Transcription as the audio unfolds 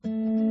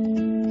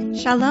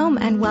Shalom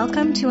and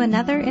welcome to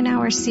another in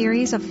our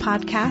series of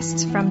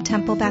podcasts from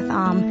Temple Beth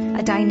Am,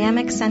 a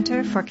dynamic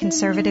center for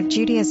conservative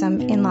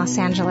Judaism in Los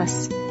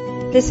Angeles.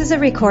 This is a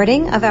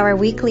recording of our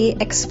weekly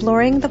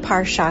Exploring the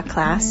Parsha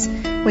class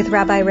with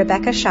Rabbi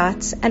Rebecca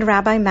Schatz and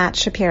Rabbi Matt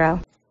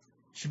Shapiro.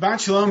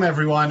 Shabbat Shalom,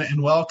 everyone,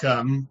 and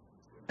welcome.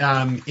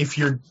 If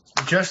you're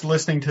just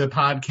listening to the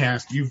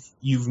podcast,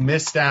 you've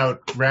missed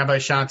out. Rabbi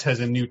Schatz has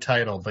a new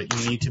title, but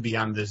you need to be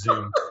on the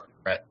Zoom.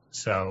 Right?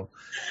 So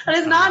that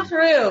is not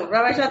true.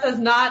 Rabbi Schatz has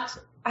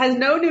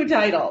no new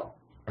title.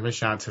 Rabbi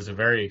Schatz has a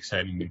very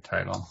exciting new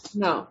title.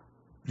 No.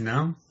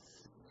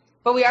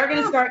 But we are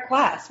going to start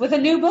class with a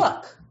new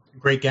book.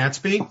 Great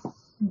Gatsby?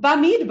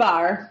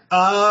 Bamidbar.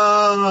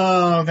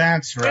 Oh,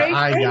 that's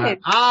right.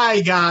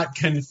 I got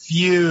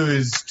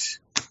confused.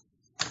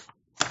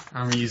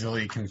 I'm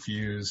easily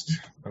confused,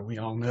 but we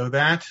all know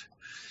that.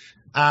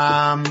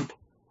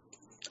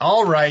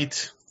 All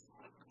right.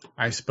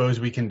 I suppose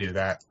we can do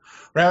that.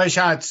 Rabbi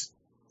Schatz,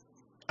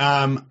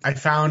 I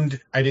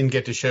didn't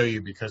get to show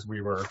you because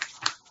we were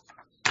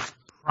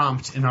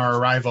prompt in our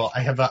arrival.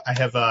 I have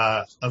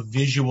a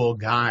visual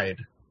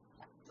guide.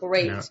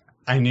 Great.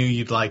 I knew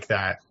you'd like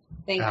that.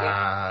 Thank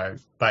you.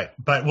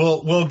 But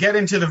we'll get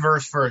into the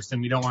verse first,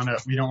 and we don't want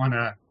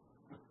to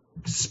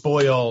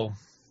spoil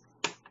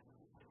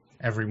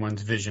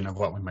everyone's vision of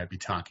what we might be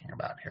talking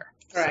about here.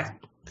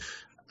 Correct.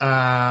 So,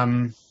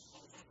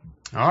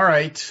 all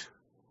right.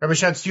 Rabbi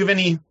Schatz, do you have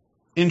any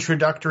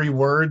introductory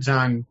words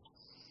on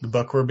the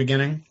book we're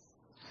beginning?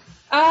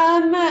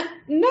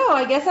 No,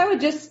 I guess I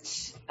would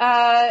just,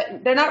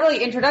 they're not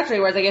really introductory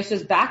words, I guess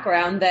just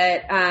background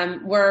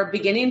that, we're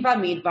beginning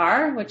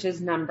Bamidbar, which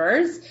is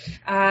Numbers.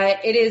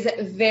 It is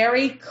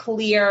very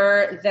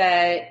clear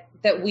that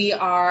we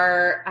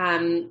are,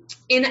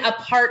 in a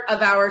part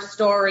of our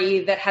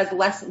story that has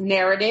less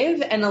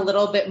narrative and a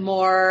little bit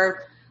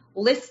more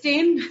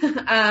listing,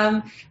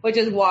 which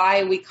is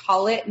why we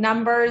call it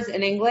Numbers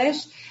in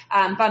English.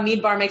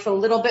 Bamidbar makes a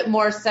little bit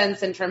more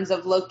sense in terms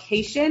of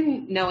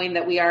location, knowing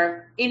that we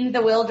are in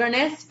the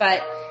wilderness,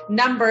 but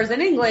Numbers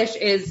in English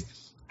is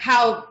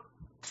how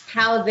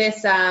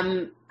this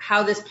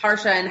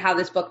parsha and how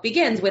this book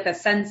begins with a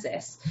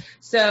census.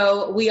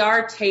 So we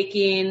are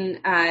taking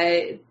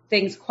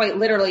things quite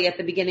literally at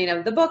the beginning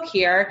of the book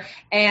here,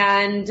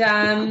 and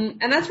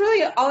that's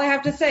really all I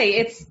have to say.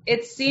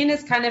 It's seen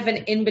as kind of an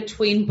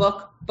in-between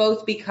book,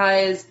 both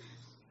because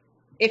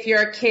if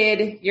you're a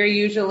kid, you're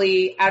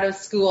usually out of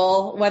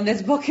school when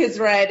this book is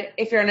read.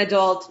 If you're an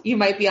adult, you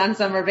might be on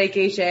summer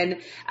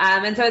vacation,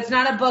 and so it's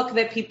not a book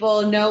that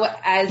people know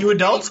as. Do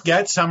adults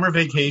get summer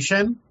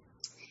vacation?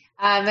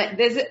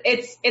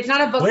 It's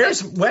not a book.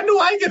 When do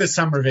I get a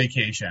summer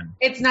vacation?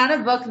 It's not a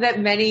book that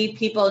many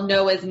people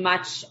know as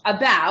much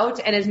about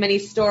and as many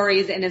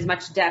stories in as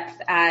much depth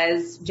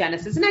as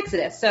Genesis and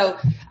Exodus. So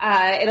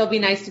it'll be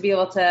nice to be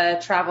able to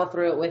travel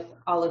through it with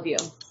all of you.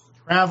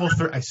 Travel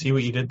through. I see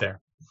what you did there.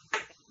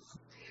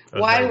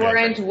 Why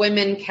weren't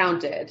women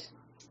counted?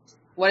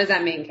 What does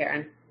that mean,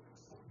 Karen?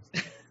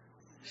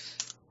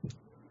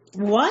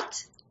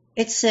 What?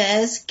 It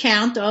says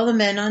count all the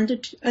men under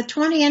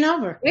 20 and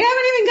over. We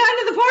haven't even gotten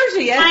to the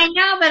Parsha yet. I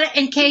know, but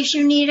in case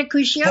you need a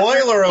kushya.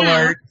 Spoiler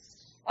alert.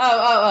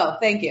 Oh,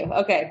 thank you.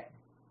 Okay.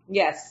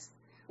 Yes.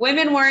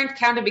 Women weren't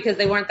counted because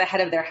they weren't the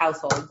head of their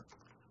household.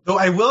 Though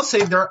I will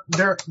say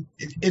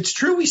it's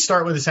true we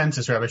start with a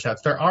census, Rabbi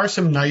Schatz. There are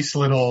some nice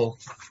little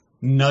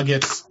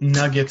nuggets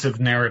of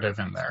narrative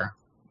in there.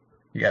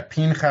 You got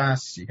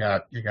Pinchas, you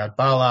got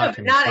Balak,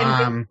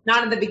 no,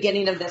 not in the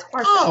beginning of this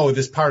parsha. Oh,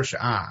 this parsha.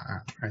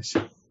 I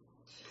see.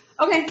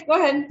 Okay, go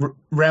ahead.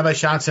 Rabbi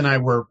Schatz and I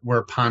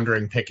were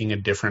pondering picking a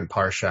different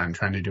parsha and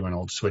trying to do an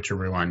old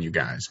switcheroo on you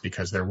guys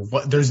because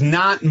there's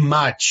not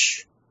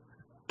much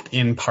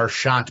in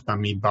Parshat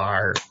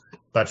Bamidbar,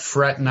 but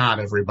fret not,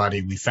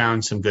 everybody. We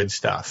found some good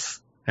stuff,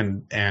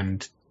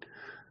 and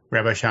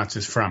Rabbi Schatz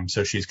is from,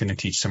 so she's going to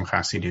teach some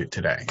Chassidut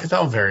today. It's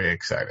all very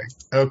exciting.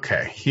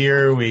 Okay,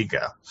 here we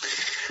go.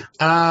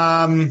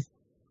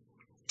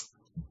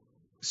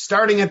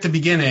 Starting at the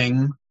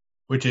beginning,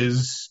 which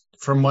is,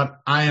 from what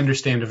I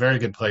understand, a very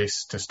good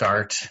place to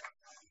start.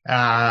 We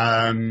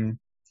don't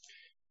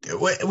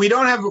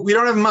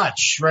have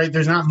much, right?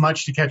 There's not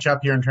much to catch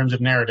up here in terms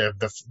of narrative.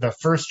 The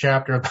first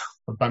chapter of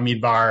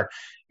Bamidbar,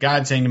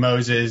 God saying to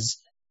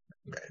Moses,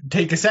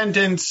 take a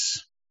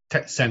sentence.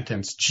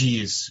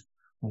 Geez.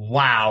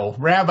 Wow.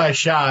 Rabbi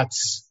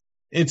Schatz,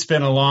 it's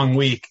been a long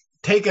week.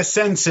 Take a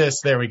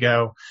census. There we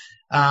go.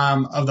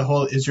 Of the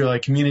whole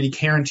Israelite community.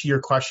 Karen, to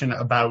your question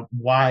about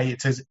why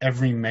it says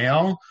every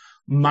male,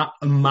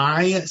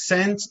 my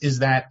sense is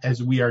that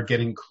as we are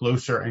getting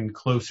closer and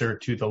closer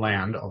to the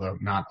land, although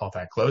not all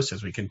that close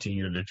as we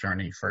continue the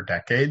journey for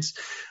decades,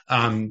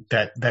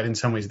 that in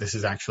some ways this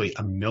is actually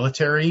a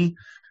military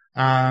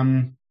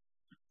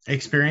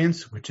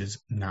experience, which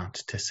is not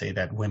to say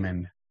that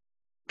women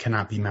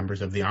cannot be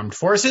members of the armed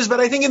forces. But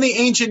I think in the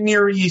ancient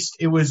Near East,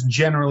 it was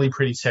generally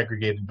pretty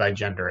segregated by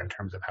gender in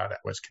terms of how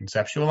that was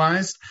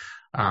conceptualized.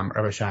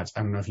 Rabbi Schatz,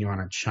 I don't know if you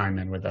want to chime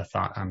in with a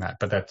thought on that,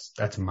 but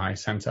that's my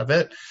sense of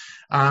it.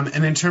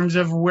 And in terms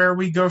of where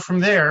we go from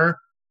there,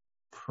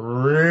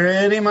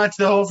 pretty much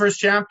the whole first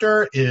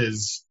chapter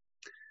is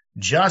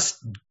just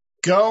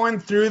going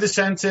through the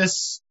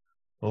census,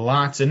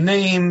 lots of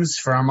names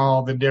from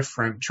all the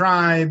different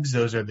tribes.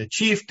 Those are the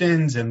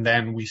chieftains. And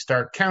then we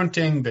start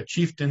counting. The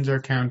chieftains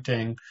are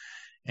counting.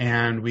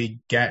 And we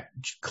get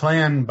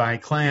clan by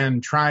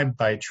clan, tribe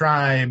by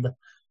tribe.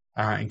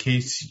 In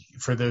case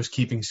for those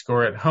keeping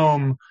score at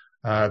home,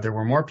 there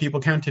were more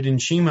people counted in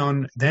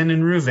Shimon than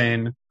in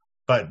Reuven,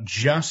 but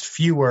just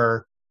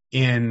fewer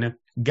in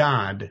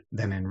Gad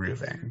than in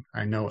Reuven.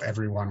 I know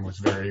everyone was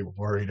very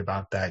worried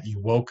about that.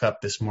 You woke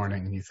up this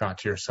morning and you thought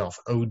to yourself,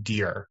 oh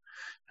dear,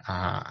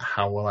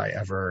 how will I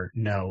ever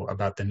know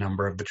about the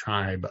number of the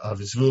tribe of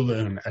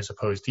Zvulun as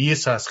opposed to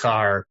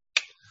Yisachar?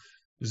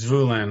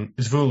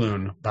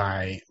 Zvulun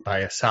by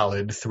a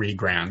solid 3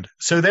 grand.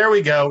 So there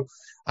we go.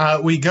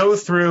 We go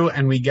through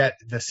and we get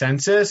the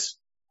census,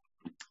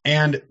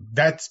 and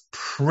that's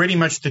pretty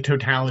much the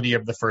totality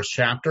of the first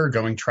chapter,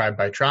 going tribe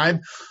by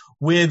tribe,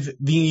 with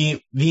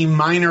the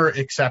minor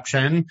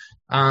exception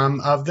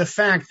of the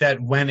fact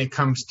that when it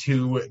comes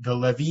to the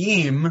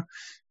Leviim,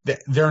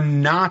 they're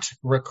not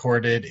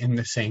recorded in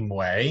the same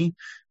way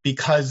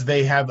because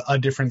they have a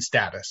different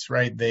status,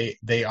 right?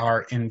 They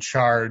are in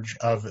charge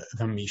of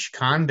the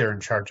Mishkan, they're in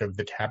charge of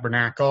the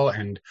tabernacle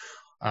and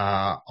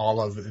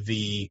all of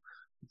the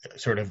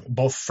sort of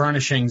both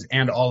furnishings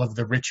and all of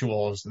the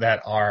rituals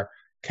that are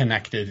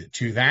connected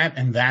to that.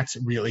 And that's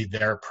really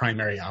their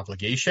primary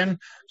obligation.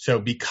 So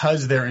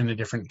because they're in a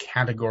different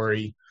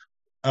category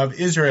of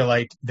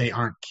Israelite, they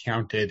aren't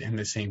counted in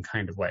the same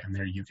kind of way. And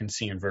there you can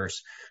see in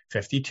verse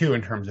 52,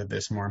 in terms of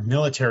this more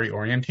military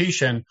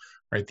orientation,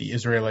 right? The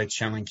Israelites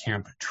shall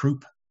encamp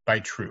troop by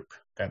troop,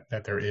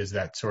 that there is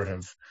that sort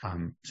of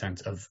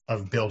sense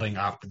of building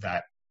up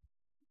that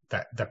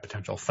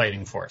potential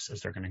fighting force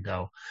as they're going to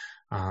go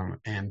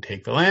and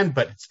take the land,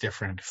 but it's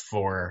different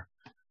for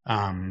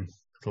the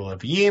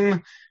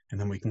Leviim. And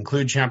then we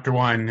conclude chapter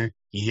 1,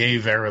 yea,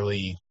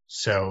 verily,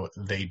 so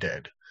they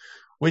did.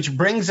 Which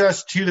brings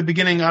us to the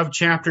beginning of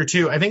chapter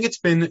 2. I think it's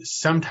been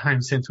some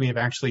time since we have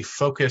actually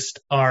focused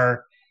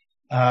our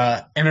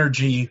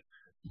energy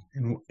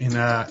in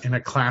a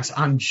class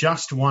on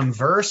just one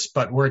verse,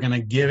 but we're going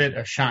to give it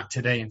a shot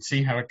today and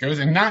see how it goes.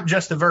 And not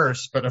just a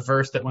verse, but a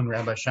verse that when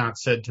Rabbi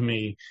Schatz said to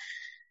me,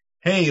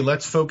 hey,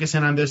 let's focus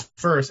in on this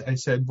verse, I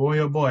said, boy,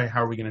 oh boy,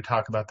 how are we going to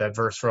talk about that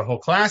verse for a whole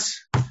class?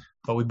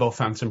 But we both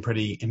found some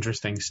pretty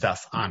interesting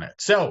stuff on it.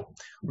 So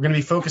we're going to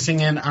be focusing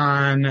in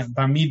on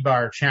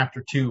Bamidbar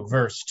chapter 2,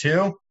 verse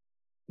 2,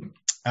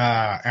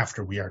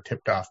 after we are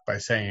tipped off by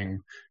saying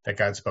that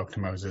God spoke to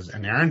Moses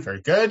and Aaron.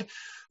 Very good.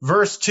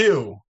 Verse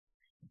 2,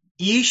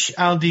 Ish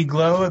al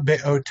diglo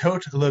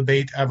be'otot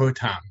lebeit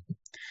avotam.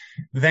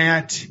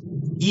 That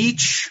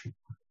each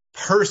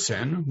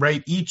person,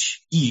 right,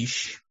 each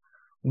ish,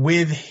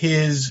 with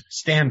his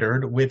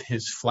standard, with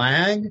his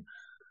flag,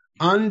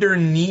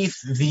 underneath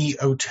the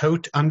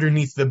otot,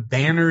 underneath the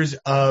banners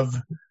of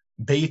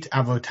Beit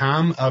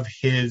Avotam, of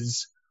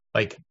his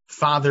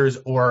father's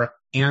or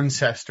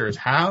ancestors'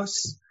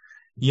 house,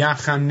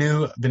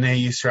 Yachanu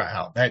B'nai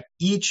Yisrael, that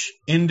each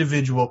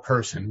individual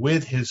person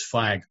with his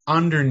flag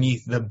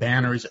underneath the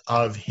banners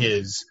of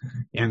his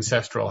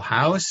ancestral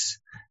house,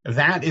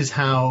 that is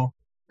how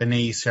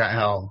B'nai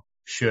Yisrael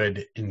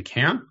should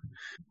encamp.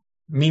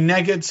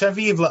 Mineged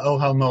Saviv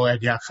la'ohel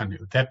moed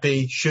Yachanu, that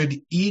they should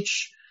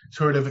each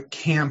sort of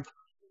camp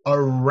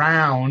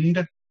around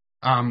the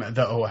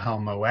Ohel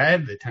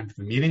Moed, the tent of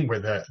the meeting, where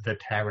the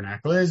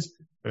tabernacle is.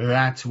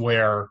 That's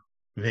where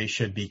they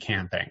should be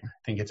camping. I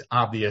think it's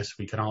obvious.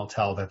 We can all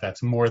tell that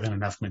that's more than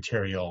enough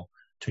material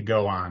to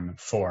go on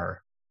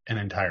for an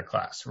entire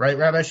class. Right,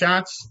 Rabbi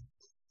Schatz?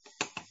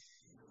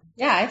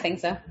 Yeah, I think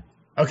so.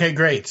 Okay,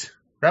 great.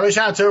 Rabbi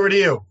Schatz, over to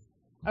you.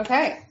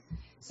 Okay.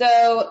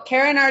 So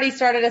Karen already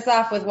started us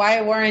off with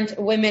why weren't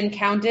women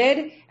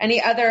counted.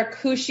 Any other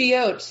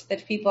kushiot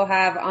that people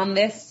have on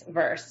this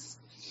verse?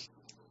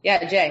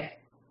 Yeah, Jay.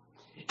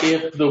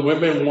 If the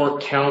women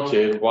weren't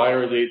counted, why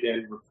are they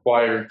then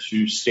required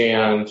to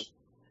stand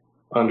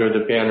under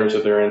the banners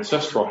of their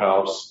ancestral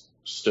house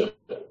still?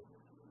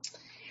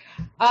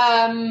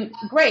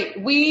 Great.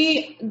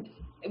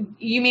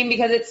 You mean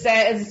because it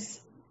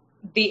says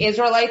the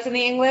Israelites in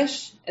the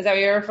English? Is that what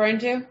you're referring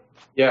to?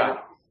 Yeah.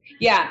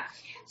 Yeah.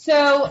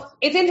 So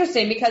it's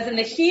interesting because in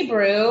the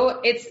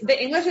Hebrew, the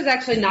English is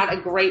actually not a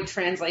great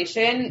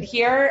translation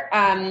here.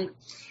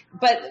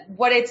 But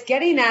what it's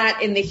getting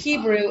at in the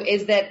Hebrew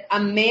is that a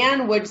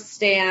man would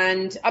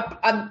stand,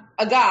 a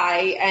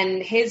guy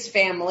and his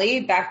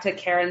family, back to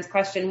Karen's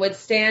question, would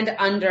stand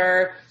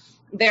under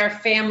their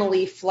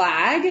family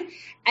flag.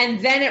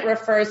 And then it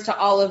refers to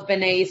all of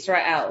Bnei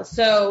Israel.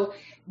 So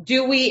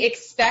do we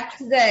expect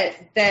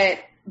that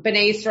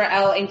Bnei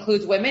Israel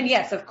includes women?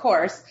 Yes, of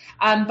course.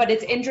 But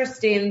it's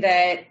interesting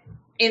that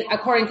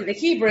according to the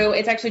Hebrew,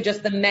 it's actually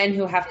just the men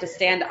who have to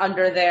stand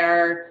under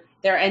their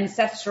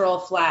ancestral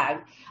flag.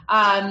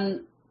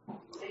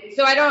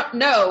 So I don't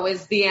know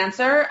is the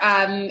answer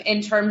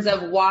in terms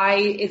of why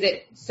is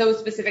it so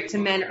specific to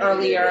men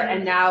earlier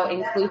and now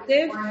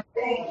inclusive.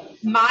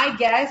 My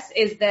guess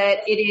is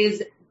that it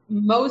is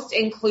most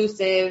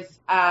inclusive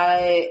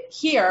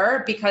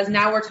here because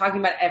now we're talking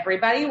about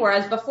everybody,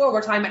 whereas before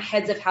we're talking about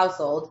heads of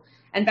household.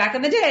 And back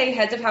in the day,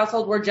 heads of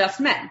household were just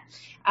men.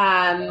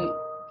 And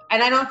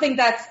I don't think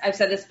I've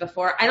said this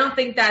before, I don't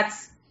think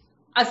that's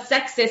a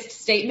sexist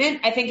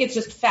statement. I think it's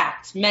just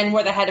fact. Men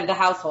were the head of the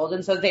household,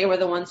 and so they were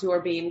the ones who were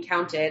being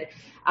counted.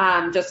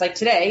 Just like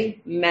today,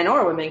 men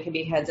or women can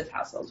be heads of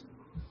household.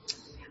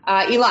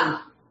 Ilan.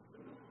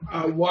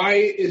 Why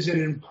is it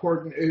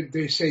important?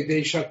 They say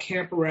they shall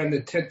camp around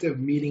the tent of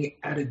meeting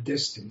at a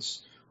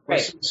distance.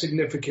 What's the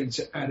significance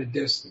at a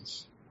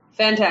distance?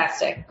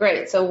 Fantastic.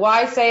 Great. So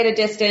why say at a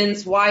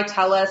distance? Why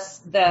tell us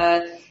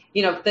that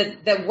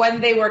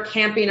when they were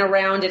camping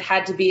around, it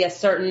had to be a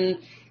certain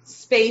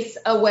space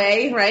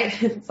away,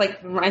 right? It's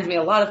reminds me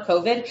a lot of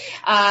COVID.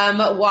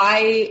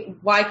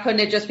 Why couldn't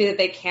it just be that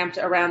they camped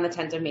around the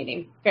tent of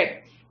meeting?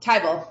 Great.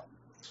 Tybal.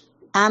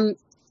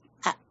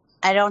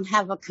 I don't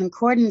have a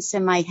concordance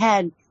in my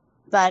head,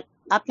 but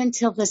up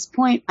until this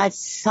point, I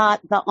thought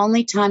the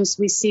only times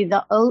we see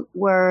the oat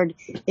word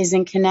is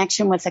in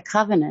connection with a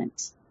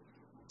covenant.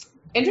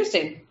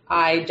 Interesting.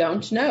 I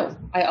don't know.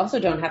 I also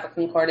don't have a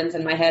concordance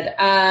in my head.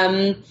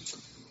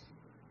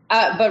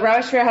 But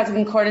Rabbi Shapiro has a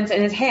concordance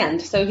in his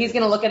hand, so he's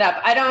going to look it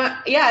up. I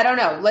don't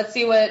know. Let's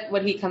see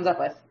what he comes up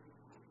with.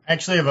 I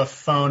actually have a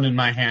phone in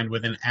my hand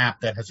with an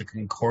app that has a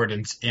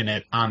concordance in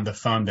it on the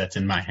phone that's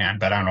in my hand,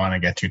 but I don't want to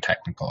get too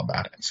technical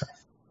about it. So,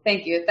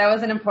 thank you. That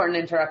was an important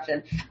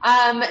interruption.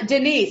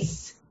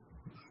 Denise.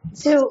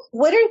 So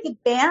what are the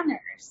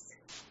banners?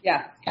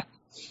 Yeah.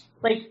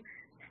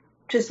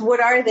 Just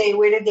what are they?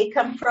 Where did they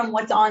come from?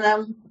 What's on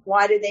them?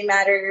 Why do they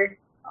matter?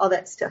 All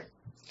that stuff.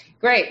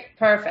 Great.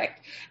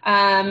 Perfect.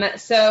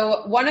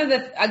 So one of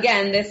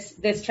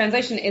this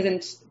translation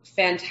isn't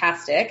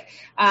fantastic.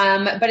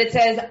 But it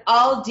says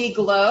al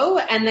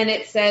diglo, and then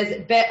it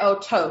says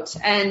be'otot.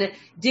 And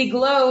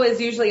diglo is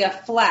usually a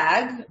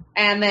flag,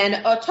 and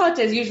then otot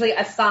is usually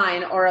a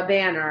sign or a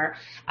banner.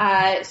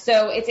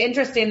 So it's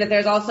interesting that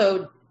there's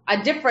also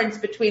a difference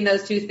between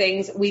those two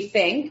things, we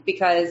think,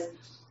 because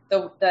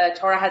the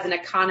Torah has an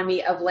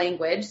economy of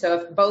language. So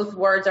if both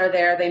words are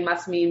there, they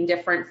must mean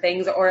different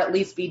things, or at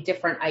least be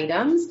different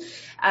items.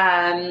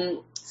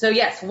 So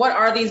yes, what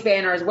are these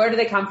banners? Where do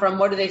they come from?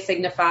 What do they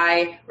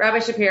signify? Rabbi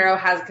Shapiro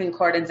has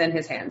concordance in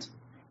his hand.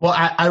 Well,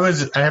 I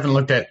haven't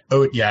looked at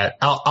oat yet.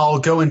 I'll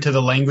go into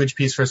the language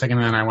piece for a second,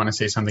 and then I want to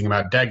say something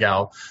about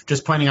degel,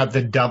 just pointing out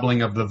the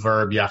doubling of the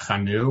verb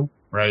yachanu,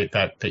 right?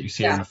 That you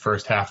see in the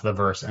first half of the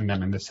verse and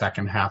then in the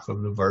second half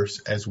of the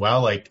verse as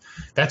well. Like,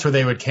 that's where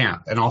they would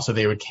camp. And also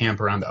they would camp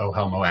around the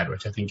Ohel Moed,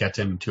 which I think gets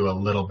into a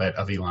little bit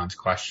of Elon's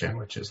question,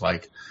 which is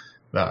like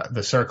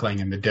the circling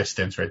and the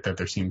distance, right? That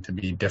there seem to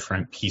be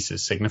different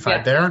pieces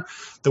signified there.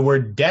 The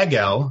word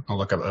degel, I'll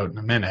look up oat in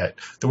a minute.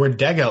 The word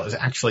degel is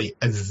actually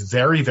a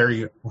very,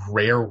 very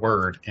rare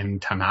word in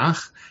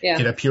Tanakh. Yeah.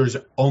 It appears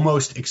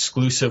almost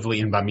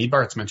exclusively in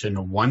Bamidbar. It's mentioned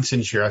once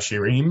in Shir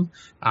HaShirim,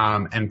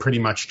 and pretty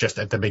much just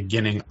at the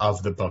beginning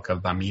of the book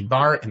of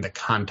Bamidbar in the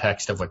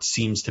context of what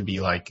seems to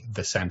be like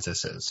the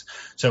censuses.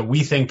 So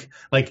we think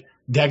like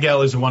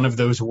degel is one of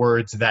those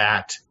words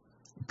that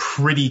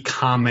pretty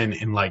common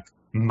in like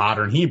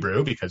modern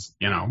Hebrew because,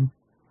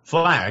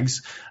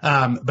 flags,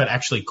 but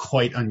actually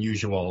quite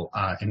unusual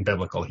in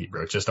biblical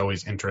Hebrew. It's just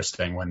always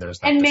interesting when there's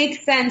that. And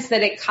makes sense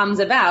that it comes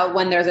about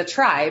when there's a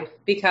tribe,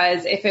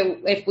 because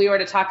if we were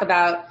to talk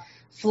about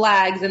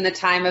flags in the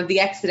time of the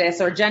Exodus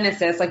or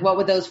Genesis, like what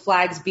would those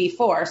flags be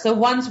for? So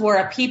once we're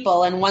a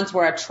people and once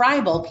we're a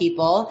tribal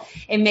people,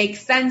 it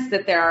makes sense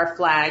that there are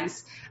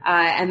flags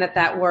and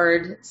that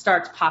word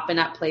starts popping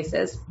up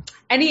places.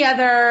 Any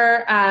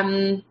other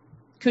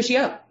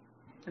kushiyot?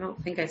 I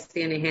don't think I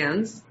see any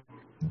hands.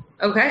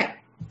 Okay.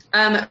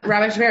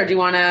 Rabbi Shapiro, do you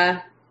want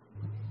to?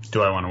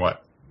 Do I want to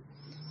what?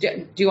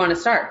 Do you want to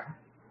start?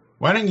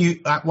 Why don't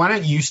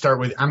you start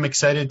with? I'm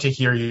excited to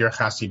hear your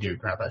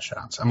Chassidut, Rabbi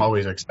Schatz. I'm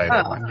always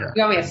excited when you're.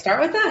 You want me to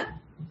start with that?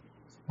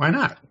 Why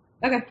not?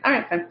 Okay. All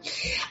right.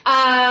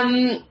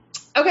 Fine.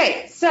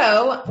 Okay.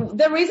 So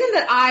the reason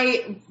that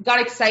I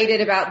got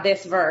excited about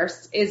this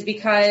verse is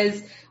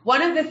because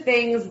one of the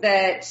things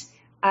that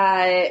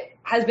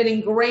has been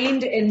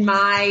ingrained in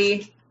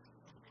my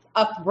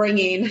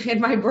upbringing,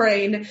 in my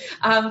brain,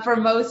 for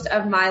most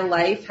of my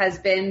life has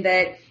been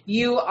that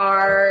you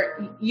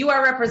are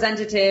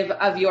representative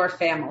of your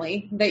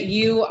family, that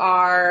you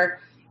are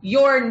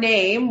your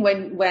name.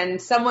 When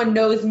someone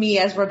knows me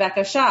as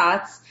Rebecca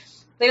Schatz,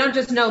 they don't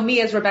just know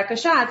me as Rebecca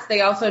Schatz,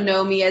 they also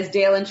know me as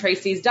Dale and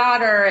Tracy's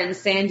daughter and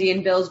Sandy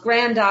and Bill's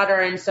granddaughter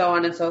and so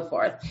on and so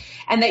forth.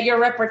 And that your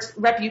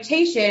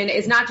reputation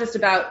is not just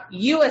about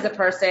you as a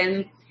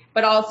person,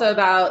 but also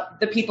about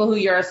the people who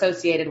you're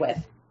associated with.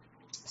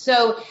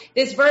 So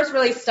this verse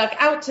really stuck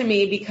out to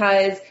me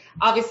because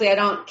obviously I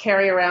don't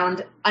carry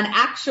around an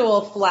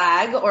actual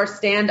flag or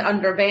stand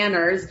under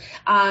banners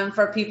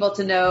for people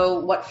to know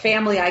what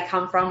family I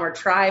come from or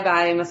tribe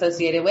I am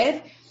associated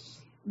with.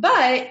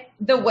 But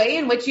the way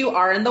in which you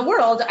are in the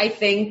world, I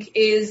think,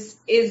 is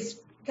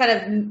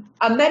kind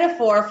of a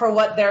metaphor for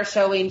what they're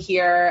showing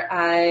here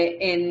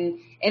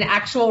in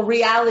actual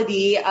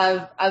reality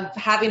of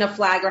having a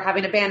flag or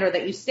having a banner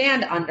that you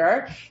stand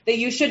under, that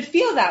you should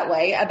feel that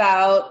way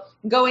about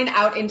going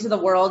out into the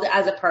world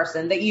as a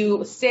person, that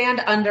you stand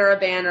under a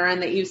banner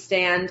and that you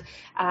stand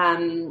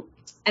under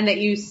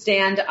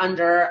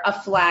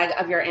a flag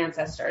of your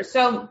ancestors.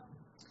 So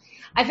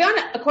I found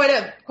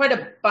quite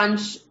a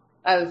bunch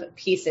of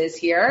pieces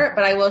here,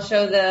 but I will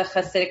show the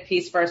Hasidic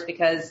piece first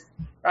because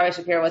Rabbi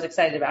Shapiro was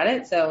excited about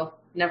it. So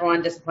never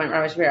want to disappoint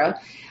Rabbi Shapiro.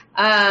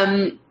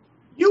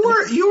 You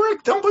were,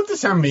 don't put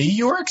this on me.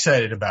 You were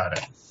excited about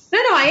it. No,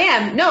 I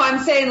am. No,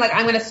 I'm saying like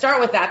I'm going to start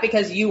with that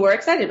because you were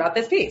excited about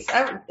this piece.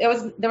 There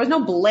was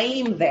no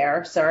blame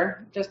there,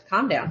 sir. Just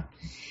calm down.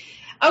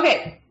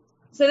 Okay,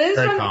 so this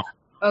is from.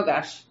 Oh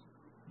gosh.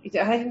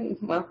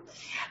 Well,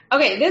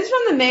 okay, this is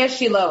from the Mea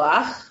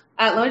Shiloach.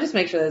 Let me just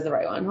make sure this is the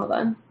right one. Hold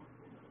on.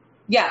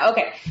 Yeah.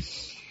 Okay.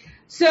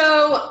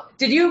 So,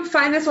 did you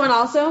find this one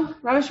also,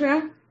 Rabbi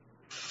Shapiro?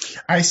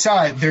 I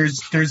saw it.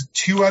 There's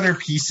two other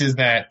pieces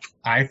that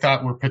I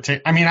thought were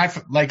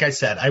like I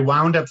said, I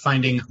wound up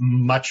finding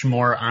much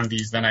more on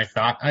these than I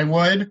thought I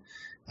would.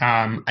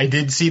 I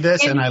did see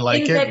this and I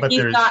like it, but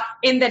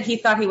he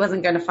thought he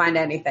wasn't going to find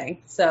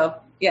anything. So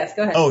yes,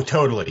 go ahead. Oh,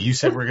 totally. You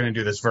said we're going to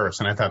do this verse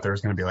and I thought there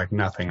was going to be like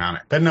nothing on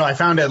it, but no, I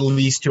found at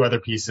least two other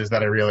pieces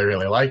that I really,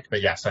 really liked,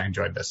 but yes, I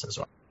enjoyed this as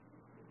well.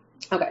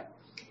 Okay.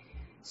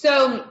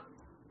 So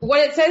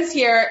what it says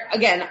here,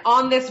 again,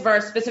 on this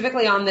verse,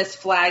 specifically on this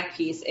flag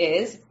piece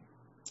is,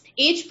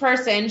 each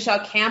person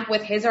shall camp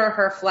with his or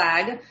her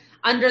flag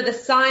under the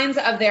signs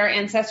of their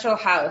ancestral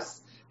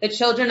house. The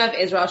children of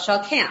Israel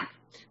shall camp.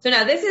 So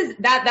now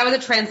that was a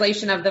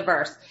translation of the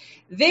verse.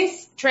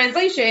 This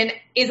translation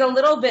is a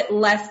little bit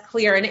less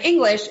clear in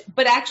English,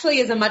 but actually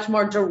is a much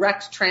more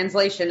direct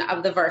translation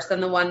of the verse than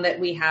the one that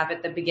we have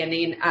at the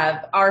beginning of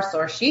our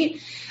source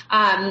sheet,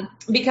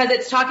 because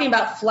it's talking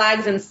about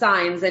flags and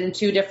signs in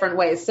two different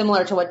ways,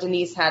 similar to what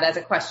Denise had as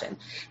a question.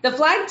 The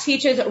flag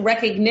teaches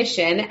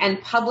recognition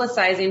and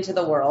publicizing to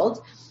the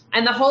world,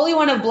 and the Holy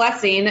One of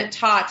Blessing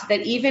taught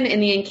that even in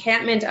the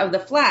encampment of the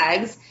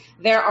flags,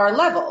 there are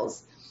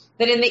levels.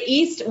 That in the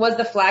east was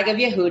the flag of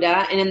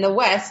Yehuda, and in the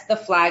west, the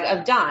flag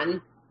of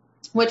Dan,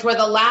 which were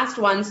the last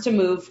ones to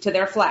move to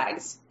their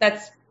flags.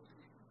 That's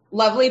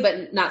lovely,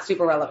 but not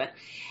super relevant.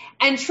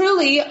 And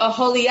truly,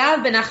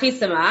 Aholiav ben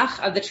Achisamach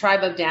of the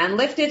tribe of Dan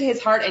lifted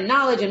his heart in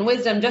knowledge and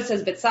wisdom, just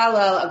as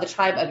Bezalel of the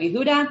tribe of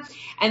Yehuda.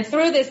 And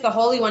through this, the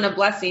Holy One of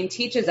Blessing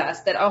teaches us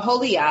that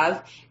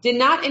Aholiav did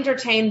not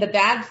entertain the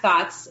bad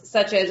thoughts,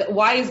 such as,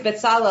 why is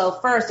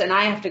Bezalel first and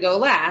I have to go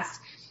last?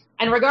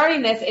 And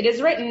regarding this, it is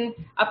written,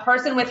 a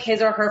person with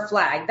his or her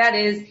flag. That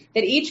is,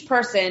 that each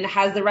person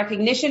has the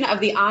recognition of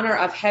the honor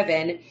of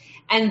heaven,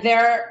 and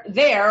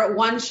there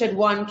one should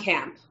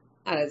camp.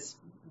 That is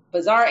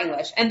bizarre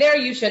English. And there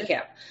you should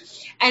camp.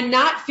 And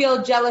not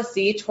feel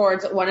jealousy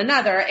towards one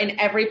another. In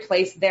every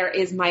place there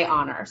is my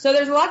honor. So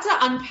there's a lot to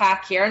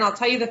unpack here, and I'll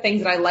tell you the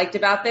things that I liked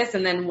about this,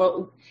 and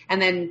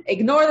then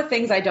ignore the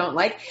things I don't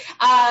like.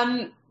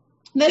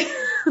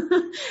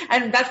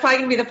 And that's probably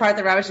going to be the part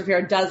that Rabbi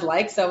Shapiro does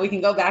like, so we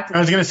can go back to. I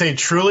was going to say,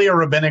 truly a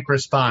rabbinic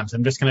response.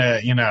 I'm just going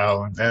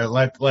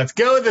to, let's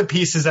go with the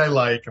pieces I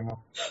like.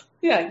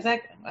 Yeah,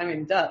 exactly. I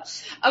mean, duh.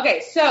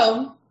 Okay,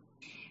 so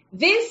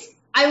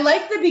I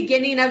like the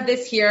beginning of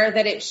this here,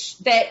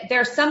 that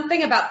there's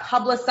something about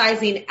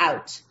publicizing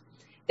out.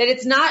 That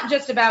it's not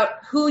just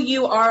about who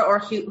you are or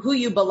who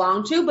you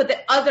belong to, but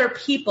that other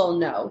people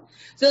know,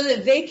 so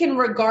that they can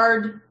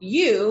regard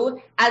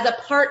you as a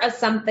part of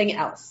something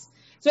else.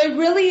 So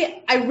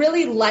I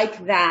really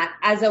like that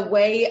as a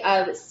way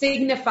of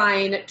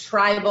signifying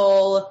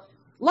tribal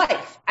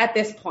life at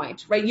this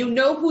point, right? You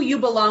know who you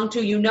belong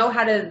to. You know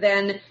how to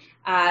then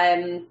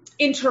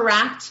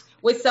interact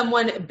with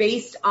someone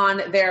based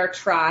on their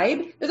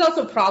tribe. There's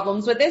also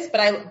problems with this,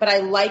 but I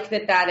like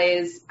that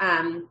is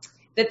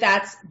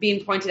that's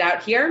being pointed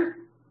out here.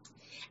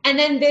 And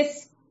then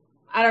this,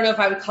 I don't know if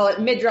I would call it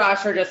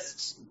midrash or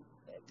just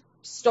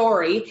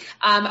story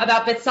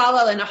about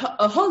Bezalel and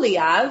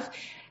Aholiav.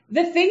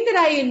 The thing that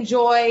I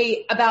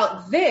enjoy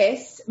about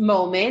this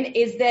moment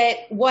is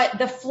that what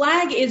the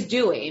flag is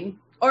doing,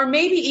 or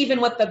maybe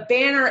even what the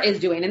banner is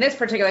doing in this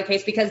particular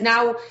case, because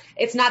now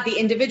it's not the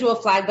individual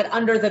flag, but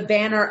under the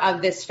banner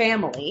of this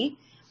family,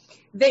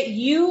 that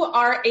you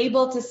are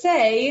able to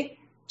say,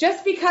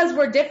 just because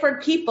we're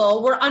different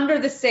people, we're under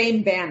the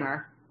same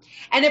banner.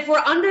 And if we're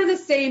under the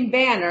same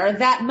banner,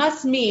 that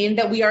must mean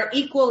that we are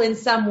equal in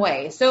some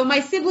way. So my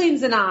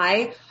siblings and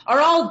I are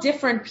all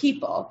different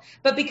people,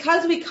 but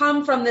because we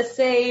come from the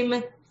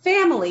same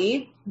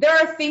family, there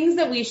are things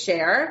that we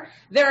share,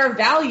 there are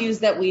values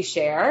that we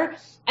share,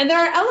 and there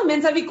are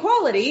elements of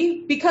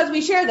equality because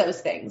we share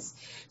those things.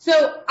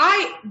 So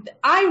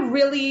I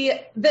really,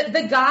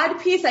 the God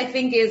piece I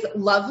think is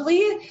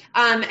lovely.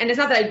 And it's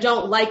not that I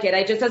don't like it.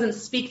 It just doesn't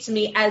speak to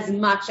me as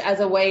much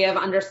as a way of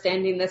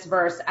understanding this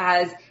verse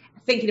as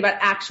thinking about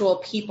actual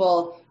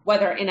people,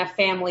 whether in a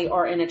family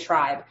or in a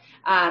tribe.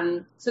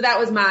 So that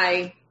was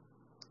my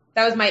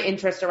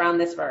interest around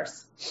this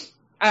verse,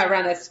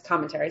 around this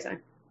commentary. Sorry.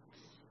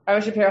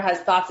 Rabbi Shapiro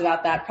has thoughts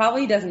about that.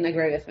 Probably doesn't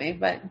agree with me,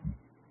 but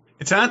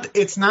it's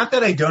not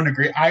that I don't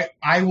agree.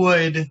 I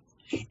would.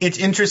 It's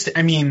interesting.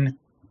 I mean,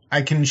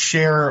 I can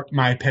share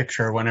my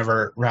picture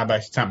whenever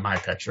it's not my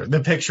picture.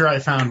 The picture I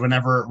found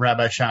whenever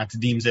Rabbi Schatz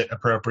deems it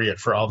appropriate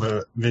for all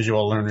the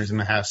visual learners in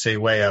the house. Say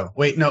Wayo.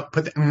 Wait, no,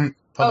 put the.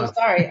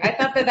 Sorry. I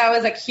thought that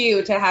was a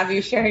cue to have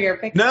you share your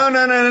picture.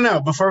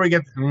 No. Before we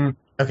get.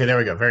 Okay, there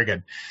we go. Very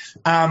good.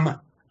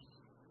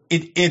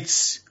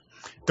 It's.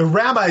 The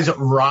rabbis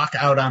rock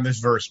out on this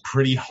verse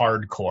pretty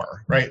hardcore,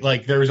 right?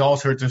 Like there's all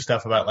sorts of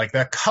stuff about like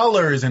the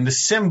colors and the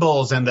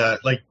symbols and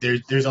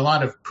there's a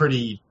lot of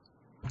pretty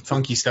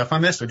funky stuff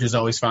on this, which is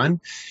always fun.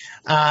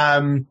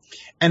 And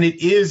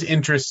it is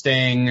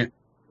interesting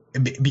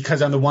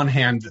because on the one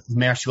hand,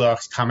 Meir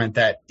Shiloach's comment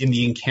that in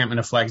the encampment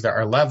of flags there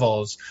are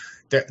levels.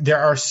 There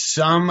are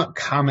some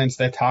comments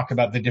that talk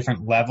about the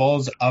different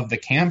levels of the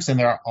camps, and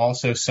there are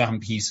also some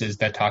pieces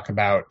that talk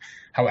about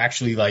how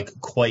actually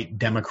quite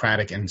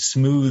democratic and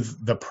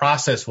smooth the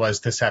process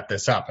was to set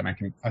this up.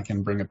 And I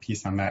can bring a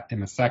piece on that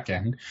in a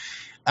second.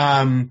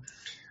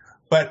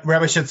 But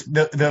Rabbi Schatz,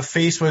 the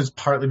face was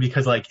partly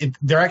because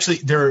they're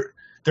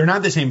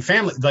not the same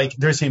family, they're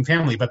the same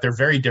family, but they're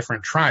very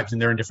different tribes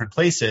and they're in different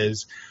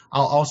places.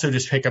 I'll also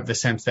just pick up the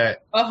sense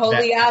that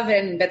Oholiab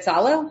and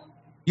Betzalel.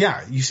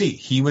 Yeah, you see,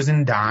 he was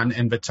in Dan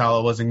and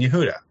Betzalel was in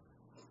Yehuda. It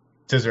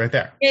says right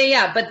there.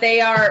 Yeah, but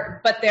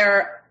they're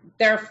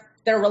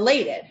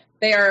related.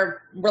 They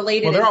are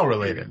related. Well, they're all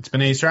related. It's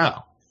Bnei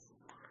Israel.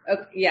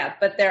 Okay, yeah,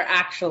 but they're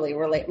actually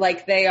related.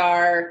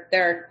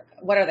 They're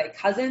what are they?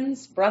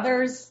 Cousins,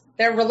 brothers?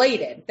 They're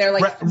related. They're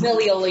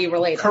familially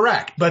related.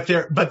 Correct, but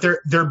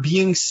they're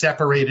being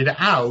separated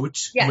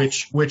out,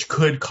 yes. which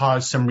could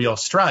cause some real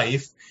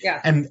strife. Yeah.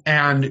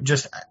 And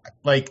just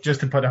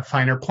to put a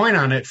finer point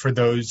on it for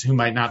those who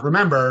might not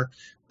remember,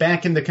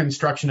 back in the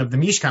construction of the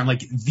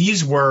Mishkan,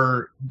 these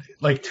were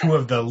two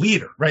of the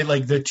leader,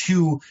 right? The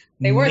two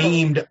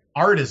named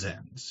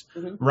artisans,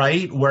 mm-hmm.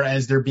 right?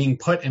 Whereas they're being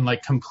put in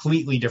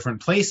completely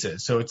different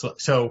places.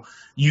 So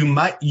you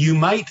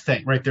might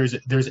think, right? There's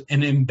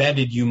an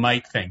embedded you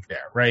might think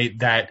there, right?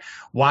 That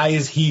why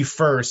is he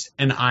first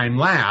and I'm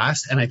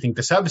last? And I think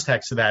the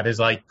subtext to that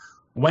is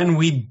when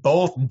we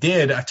both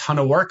did a ton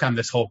of work on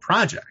this whole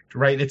project,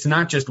 right? It's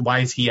not just why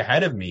is he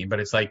ahead of me, but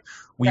it's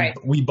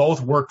we both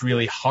worked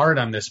really hard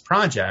on this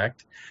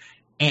project,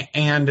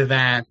 and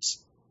that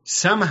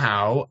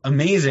somehow,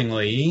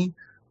 amazingly,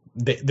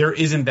 there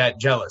isn't that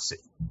jealousy,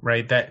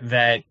 right?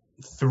 That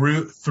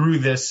through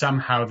this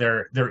somehow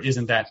there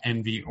isn't that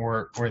envy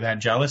or that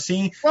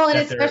jealousy. Well, and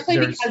especially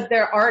because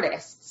they're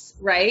artists,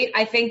 right?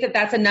 I think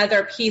that's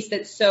another piece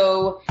that's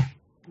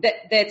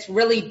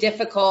really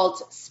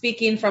difficult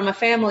speaking from a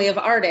family of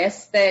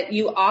artists, that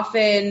you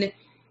often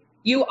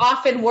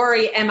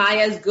worry, am I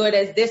as good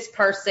as this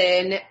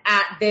person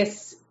at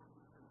this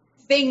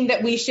thing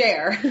that we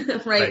share,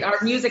 right? Our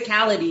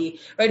musicality,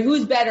 right?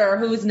 Who's better,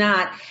 who's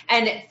not?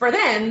 And for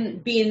them,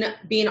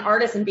 being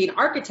artists and being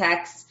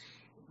architects,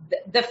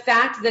 the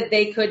fact that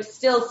they could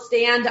still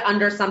stand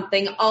under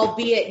something,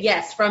 albeit,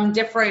 yes, from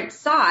different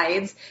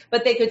sides,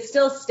 but they could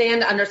still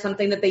stand under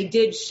something that they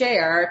did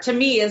share, to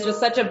me is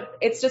just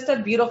it's just a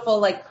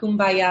beautiful,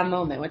 kumbaya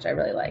moment, which I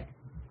really like.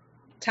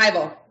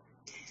 Tybal.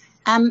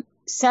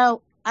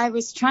 So I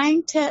was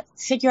trying to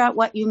figure out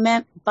what you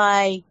meant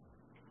by,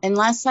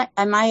 unless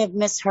I might have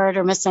misheard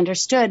or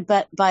misunderstood,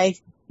 but by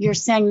you're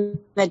saying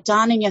that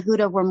Dan and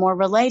Yehuda were more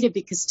related,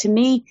 because to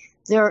me,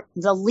 they're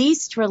the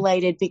least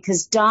related,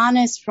 because Dan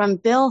is from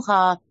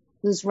Bilhah,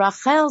 who's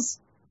Rachel's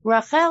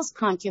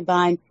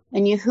concubine,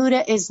 and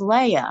Yehuda is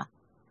Leah.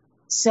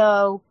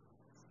 So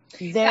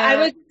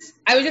I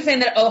was just saying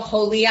that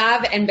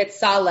Oholiab and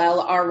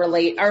Betzalel are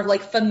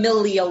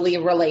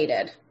familially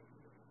related.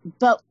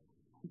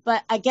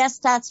 But I guess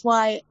that's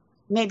why,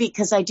 maybe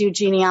because I do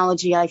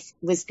genealogy, I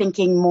was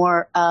thinking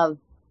more of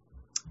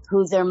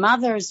who their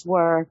mothers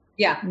were.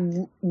 Yeah.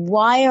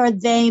 Why are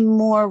they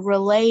more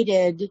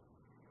related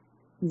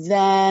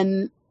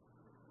than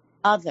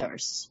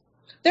others?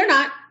 They're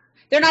not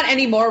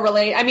any more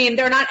related. I mean,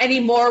 they're not any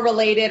more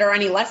related or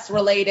any less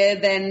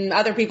related than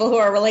other people who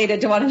are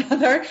related to one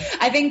another.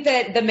 I think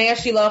that the Meir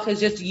Shiloach is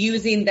just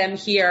using them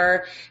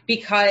here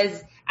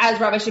because, as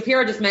Rabbi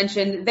Shapiro just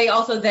mentioned, they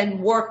also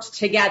then worked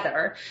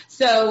together.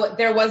 So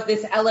there was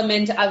this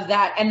element of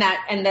that, and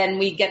then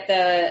we get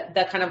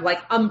the kind of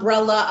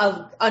umbrella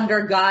of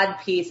under God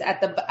piece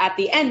at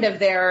the end of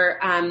their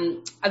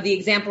of the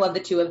example of the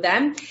two of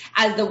them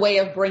as the way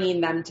of bringing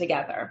them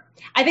together.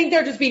 I think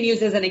they're just being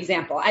used as an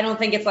example. I don't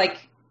think it's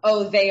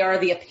oh, they are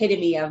the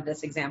epitome of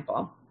this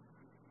example.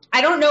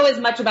 I don't know as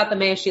much about the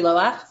Mea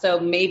Shiloach, so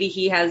maybe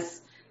he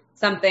has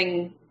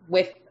something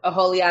with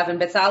Oholiav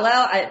and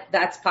Bezalel.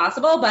 That's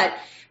possible, but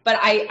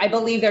I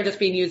believe they're just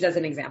being used as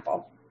an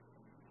example.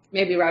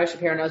 Maybe Rabbi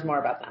Shapiro knows more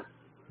about that.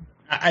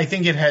 I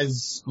think it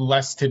has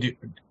less to do.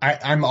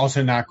 I'm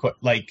also not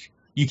like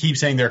you keep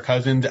saying they're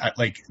cousins.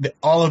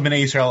 All of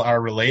Bnei Israel are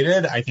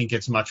related. I think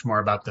it's much more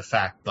about the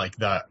fact, like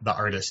the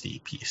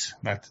artistry piece.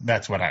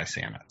 That's what I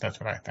see in it. That's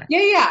what I think.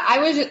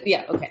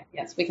 Yeah. Okay.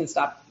 Yes, we can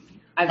stop.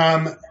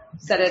 I've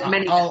said it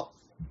many times.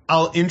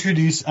 I'll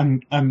introduce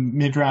a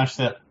midrash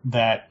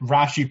that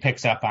Rashi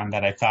picks up on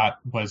that I thought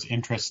was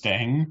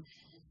interesting,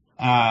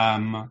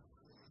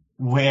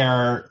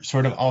 where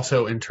sort of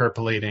also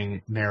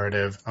interpolating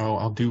narrative. Oh,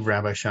 I'll do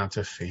Rabbi Schatz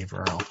a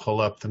favor. I'll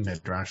pull up the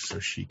midrash so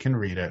she can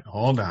read it.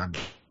 Hold on.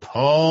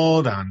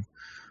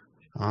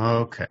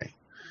 Okay.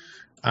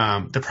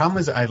 The problem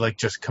is I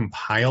just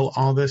compile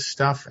all this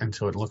stuff, and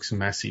so it looks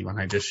messy when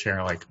I just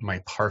share my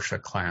Parsha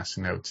class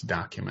notes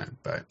document.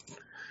 But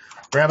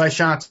Rabbi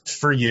Schatz,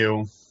 for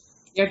you.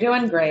 You're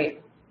doing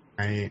great.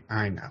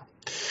 I know.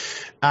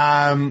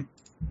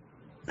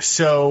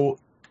 So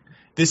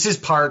this is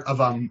part of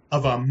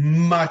a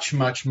much,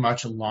 much,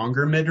 much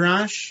longer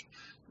midrash.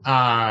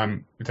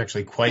 It's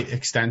actually quite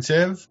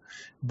extensive,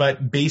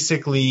 but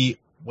basically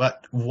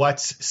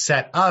what's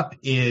set up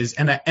is,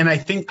 and I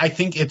think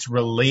it's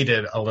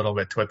related a little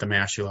bit to what the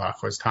Mea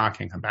Shiloach was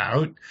talking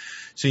about.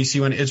 So you see,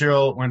 when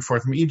Israel went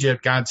forth from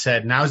Egypt, God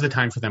said, now's the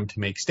time for them to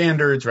make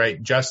standards,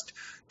 right? Just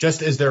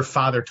as their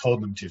father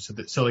told them to. So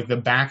the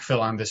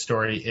backfill on this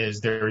story is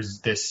there's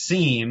this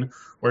scene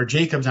where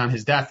Jacob's on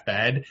his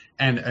deathbed,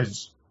 and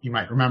as you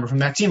might remember from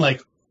that scene,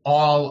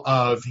 all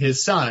of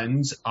his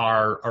sons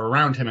are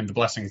around him, and the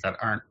blessings that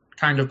aren't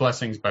kind of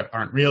blessings but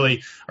aren't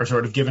really are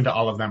sort of given to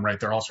all of them, right?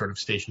 They're all sort of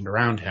stationed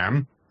around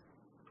him.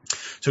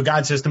 So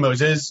God says to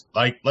Moses,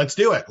 let's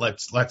do it.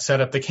 Let's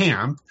set up the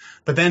camp.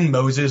 But then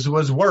Moses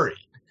was worried.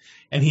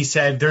 And he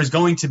said, there's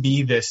going to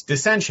be this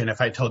dissension.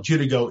 If I told you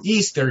to go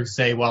east, they'd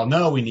say, well,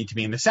 no, we need to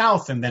be in the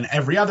south. And then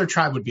every other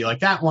tribe would be like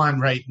that one,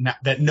 right?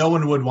 That no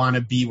one would want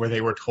to be where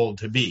they were told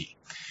to be.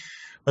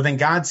 But then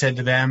God said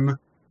to them,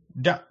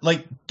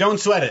 don't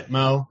sweat it,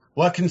 Mo.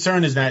 What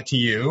concern is that to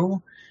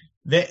you?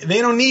 They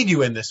don't need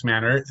you in this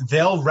manner.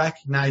 They'll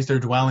recognize their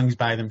dwellings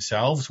by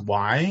themselves.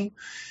 Why?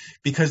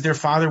 Because their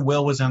father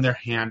will was on their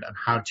hand on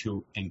how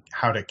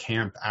to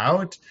camp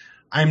out.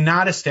 I'm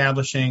not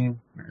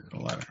establishing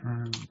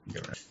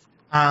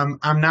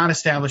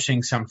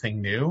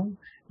something new.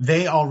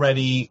 They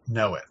already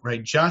know it,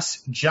 right?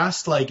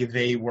 Just like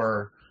they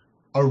were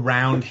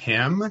around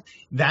him,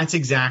 that's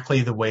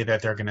exactly the way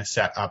that they're going to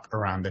set up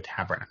around the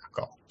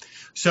tabernacle.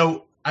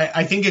 So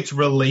I think it's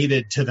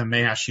related to the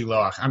Mea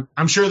Shiloach.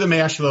 I'm sure the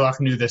Mea Shiloach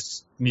knew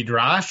this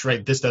midrash,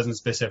 right? This doesn't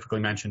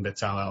specifically mention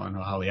Bezalel and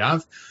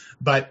Oholiav,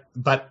 but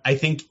I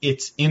think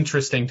it's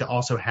interesting to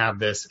also have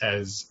this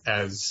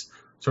as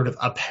sort of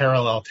a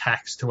parallel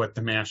text to what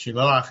the Mea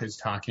Shiloach is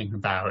talking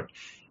about,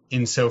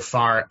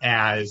 insofar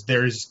as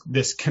there's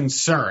this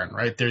concern,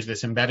 right? There's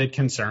this embedded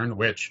concern,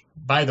 which,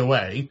 by the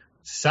way,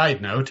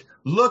 side note,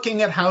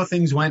 looking at how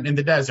things went in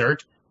the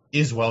desert,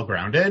 is well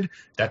grounded,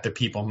 that the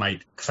people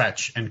might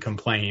fetch and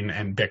complain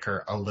and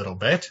bicker a little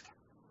bit.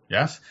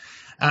 Yes.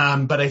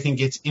 But I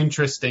think it's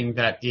interesting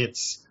that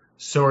it's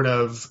sort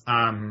of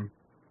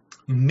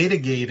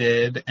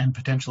mitigated and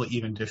potentially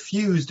even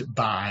diffused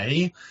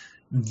by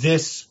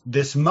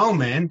this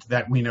moment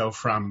that we know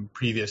from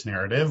previous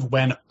narrative,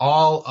 when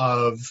all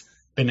of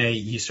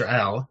Bnei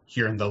Yisrael,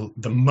 here in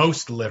the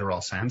most literal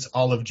sense,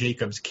 all of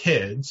Jacob's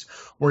kids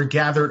were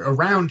gathered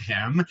around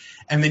him,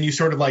 and then you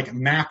sort of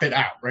map it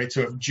out, right?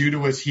 So if Judah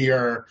was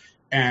here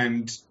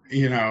and,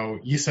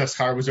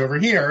 Yisachar was over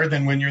here,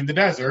 then when you're in the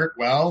desert,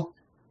 well,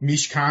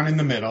 Mishkan in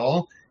the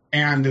middle,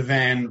 and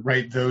then,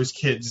 right, those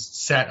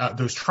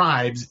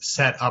tribes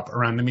set up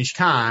around the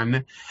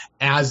Mishkan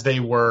as they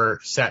were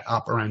set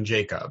up around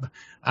Jacob.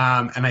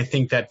 And I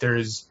think that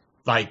there's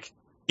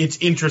it's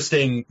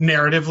interesting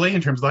narratively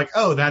in terms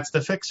of that's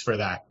the fix for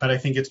that. But I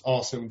think it's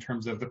also in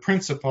terms of the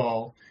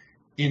principle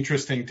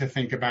interesting to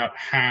think about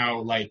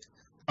how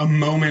a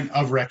moment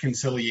of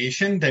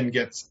reconciliation then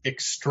gets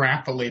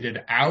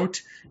extrapolated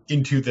out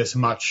into this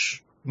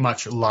much,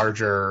 much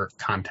larger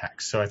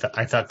context. So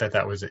I thought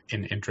that was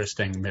an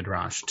interesting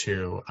midrash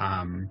to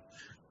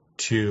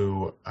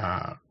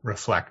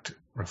reflect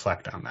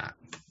on that.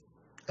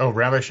 Oh,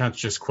 Rabbi Schatz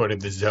just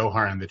quoted the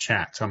Zohar in the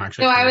chat, so I'm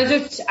actually. No, I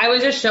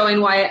was just showing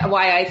why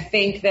I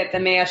think that the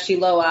Mea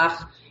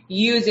Shiloach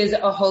uses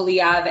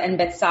Oholiav and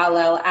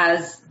Bezalel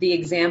as the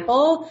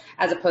example,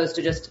 as opposed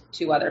to just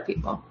two other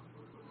people.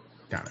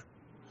 Got it.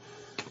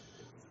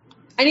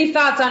 Any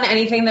thoughts on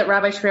anything that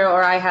Rabbi Shapiro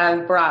or I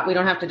have brought? We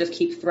don't have to just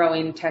keep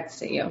throwing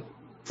texts at you,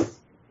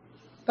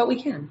 but we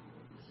can.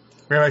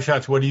 Rabbi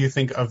Schatz, what do you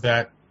think of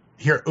that?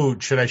 Here,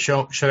 should I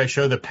show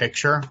the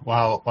picture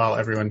while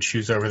everyone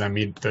chews over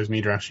those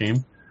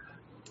midrashim?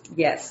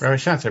 Yes. Rabbi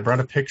Schatz, I brought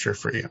a picture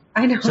for you.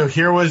 I know. So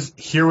here was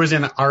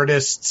an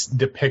artist's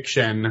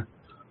depiction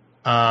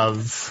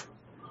of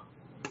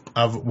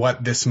of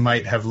what this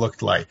might have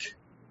looked like.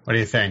 What do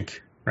you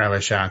think, Rabbi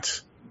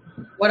Schatz?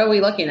 What are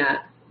we looking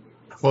at?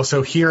 Well,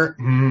 so here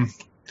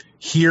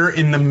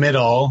in the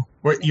middle,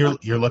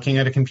 you're looking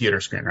at a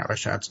computer screen, Rabbi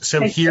Schatz.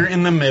 So here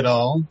in the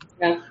middle,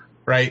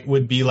 right,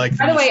 would be like.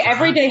 By the way,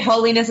 Everyday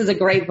Holiness is a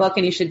great book,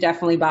 and you should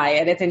definitely buy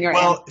it. It's in your.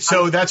 Well,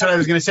 so that's what I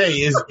was going to say.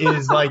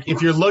 Is like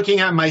if you're looking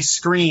at my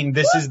screen,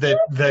 this is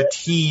the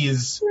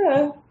tease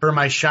for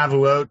my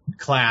Shavuot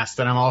class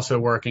that I'm also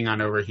working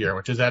on over here,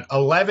 which is at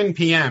 11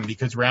 p.m.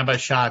 because Rabbi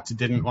Schatz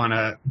didn't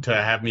want to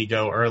have me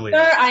go earlier.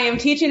 Sir, I am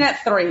teaching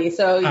at 3,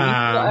 so you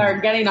are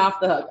getting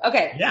off the hook.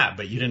 Okay. Yeah,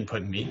 but you didn't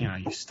put me.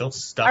 You still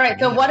stuck. All right.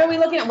 So what are we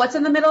looking at? What's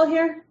in the middle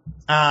here?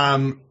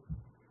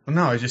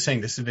 No, I was just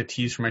saying this is the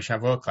tease for my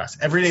Shavuot class.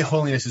 Everyday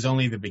Holiness is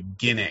only the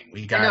beginning.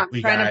 We got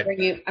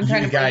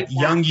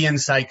Jungian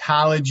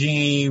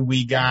psychology.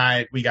 We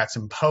got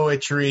some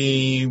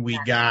poetry. We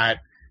got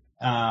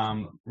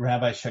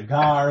Rabbi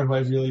Shagar, who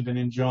I've really been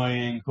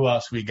enjoying. Who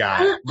else we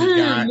got?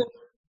 I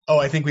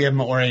think we have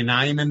Maorei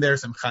Naim in there,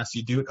 some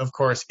Chassidut, of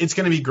course. It's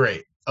going to be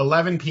great.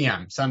 11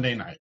 p.m. Sunday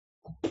night.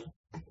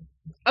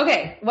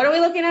 Okay, what are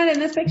we looking at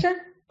in this picture?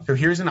 So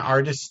here's an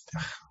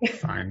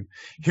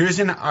Here's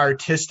an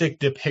artistic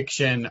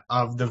depiction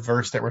of the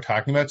verse that we're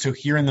talking about. So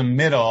here in the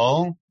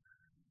middle,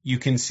 you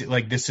can see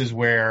like this is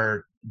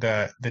where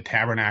the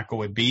tabernacle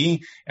would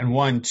be. And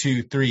 1,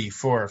 2, 3,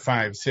 4,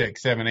 5,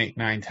 6, 7, 8,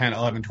 9, 10,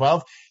 11,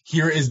 12.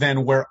 Here is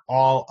then where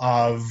all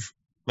of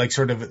like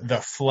sort of the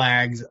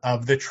flags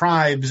of the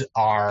tribes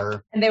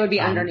are. And they would be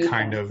underneath.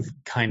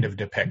 Kind of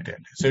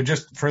depicted. So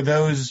just for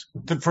those,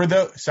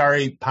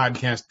 sorry,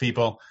 podcast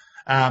people.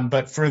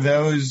 But for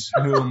those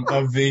whom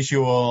a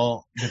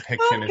visual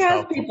depiction is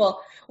helpful.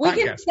 People. We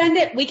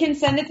can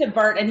send it to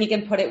Bert and he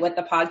can put it with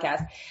the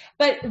podcast.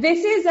 But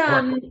this is,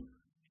 so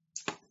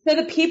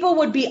the people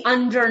would be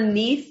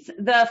underneath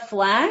the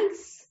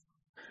flags?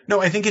 No,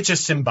 I think it's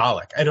just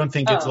symbolic. I don't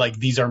think it's like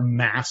these are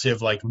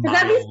massive, like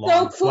that'd be so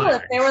cool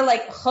flags. If they were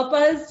like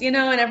chuppahs,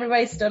 and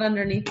everybody stood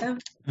underneath them.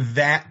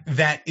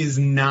 That is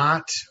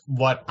not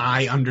what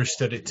I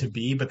understood it to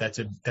be, but that's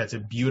a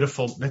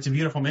beautiful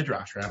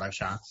midrash, Rabbi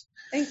Schatz.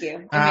 Thank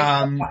you.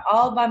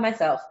 All by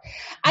myself.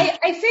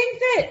 I think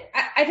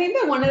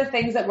that one of the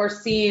things that we're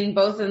seeing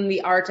both in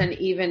the art and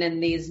even in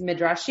these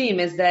midrashim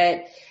is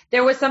that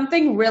there was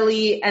something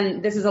really,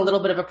 and this is a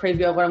little bit of a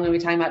preview of what I'm going to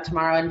be talking about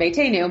tomorrow in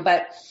Beitenu,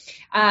 but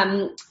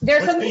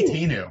there's something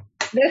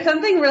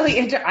really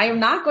interesting. I am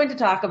not going to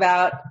talk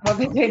about what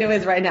Beitenu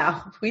is right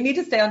now. We need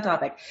to stay on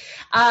topic.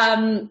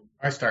 I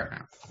start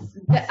now.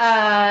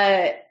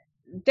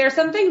 There's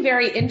something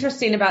very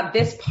interesting about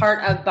this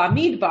part of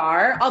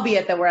Bamidbar,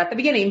 albeit that we're at the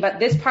beginning, but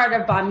this part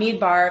of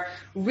Bamidbar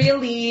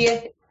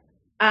really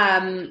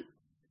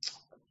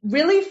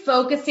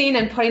focusing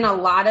and putting a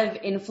lot of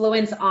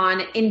influence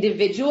on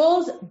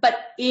individuals, but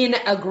in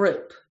a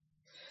group.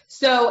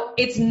 So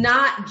it's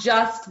not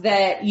just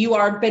that you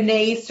are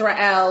B'nai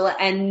Israel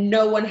and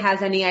no one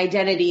has any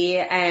identity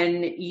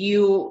and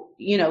you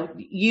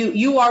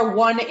are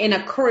one in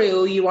a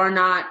crew. You are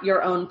not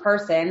your own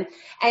person.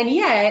 And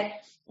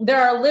yet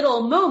there are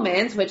little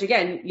moments, which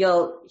again,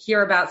 you'll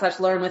hear about /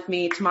 learn with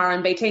me tomorrow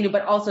in Beitenu,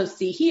 but also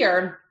see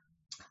here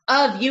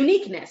of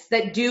uniqueness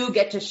that do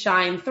get to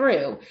shine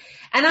through.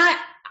 And I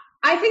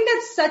think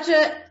that's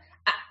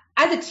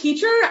as a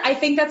teacher, I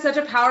think that's such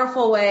a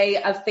powerful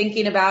way of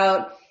thinking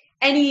about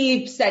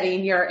any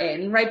setting you're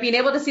in, right? Being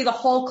able to see the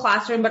whole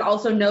classroom, but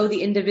also know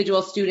the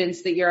individual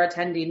students that you're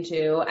attending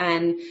to,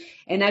 and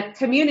in a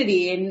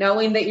community, and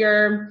knowing that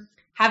you're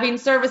having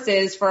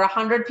services for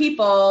 100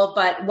 people,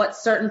 but what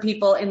certain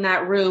people in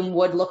that room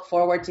would look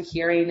forward to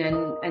hearing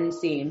and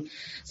seeing.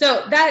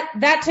 So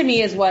that to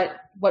me is what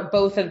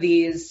both of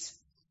these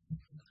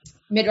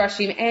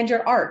midrashim and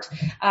your art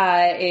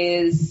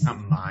is.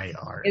 Not my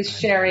art. Is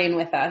sharing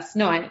with us.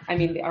 No, I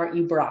mean the art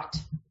you brought.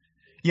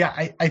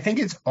 Yeah, I think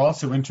it's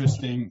also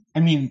interesting.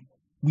 I mean,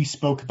 we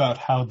spoke about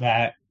how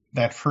that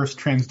first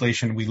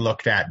translation we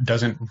looked at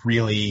doesn't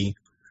really,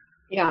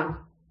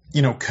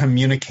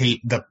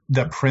 communicate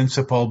the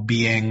principle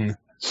being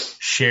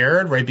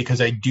shared, right? Because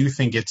I do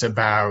think it's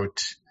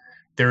about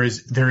there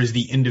is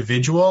the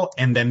individual,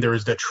 and then there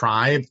is the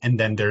tribe, and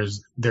then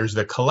there's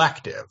the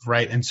collective,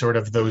 right? And sort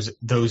of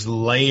those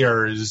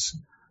layers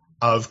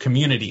of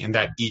community, and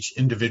that each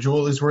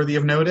individual is worthy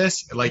of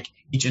notice, like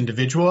each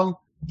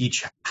individual,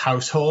 each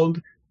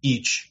household,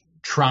 each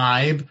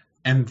tribe,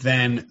 and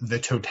then the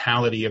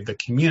totality of the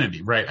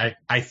community, right?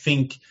 I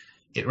think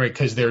it, right,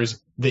 because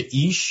there's the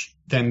Ish,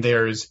 then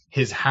there's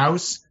his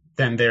house,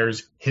 then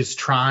there's his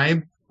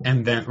tribe,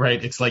 and then,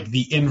 right, it's like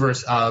the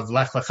inverse of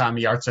Lech Lecha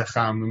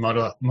mi'artzecha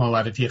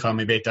mi'moladeticha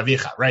mi'beit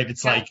avicha, right?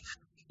 It's like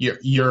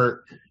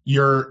you're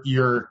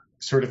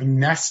sort of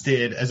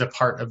nested as a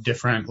part of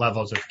different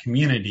levels of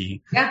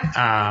community.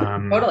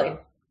 Yeah, totally.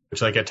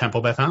 Which, like at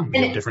Temple Beth Am, we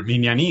have different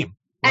minyanim.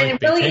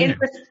 And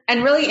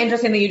really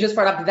interesting that you just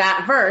brought up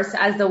that verse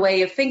as the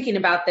way of thinking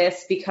about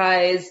this,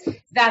 because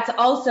that's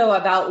also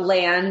about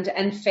land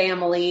and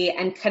family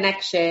and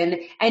connection,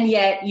 and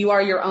yet you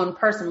are your own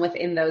person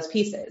within those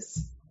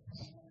pieces.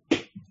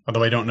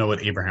 although I don't know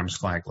what Abraham's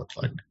flag looked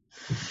like.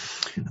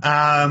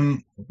 Well,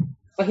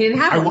 he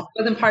didn't have one.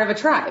 He wasn't part of a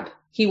tribe.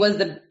 He was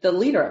the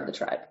leader of the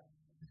tribe.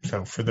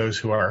 So for those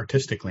who are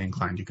artistically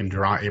inclined, you can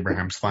draw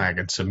Abraham's flag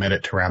and submit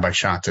it to Rabbi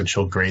Schatz, and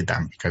she'll grade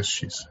them because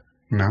she's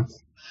no.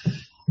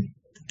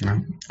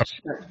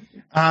 Sure.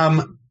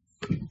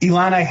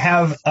 Elon, I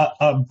have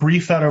a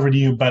brief thought over to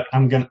you, but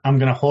I'm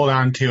gonna hold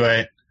on to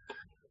it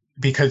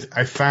because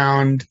I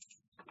found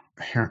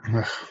here.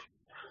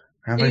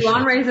 Did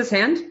Elon raise his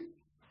hand?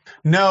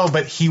 No,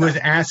 but he was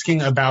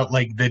asking about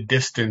like the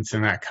distance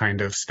and that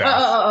kind of stuff.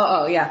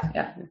 Oh,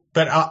 yeah.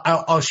 But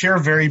I'll share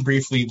very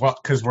briefly,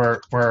 because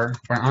we're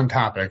on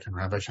topic, and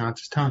Rabbi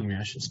Schatz is telling me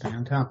I should stay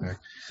on topic.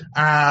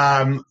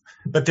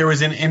 But there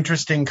was an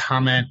interesting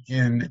comment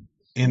in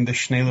the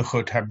Shnei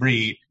Luchot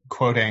Habrit,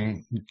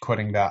 quoting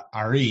the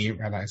Ari,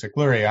 Rabbi Isaac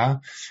Luria,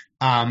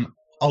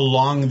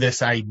 along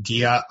this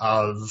idea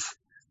of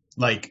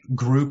like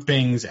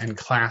groupings and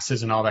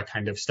classes and all that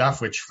kind of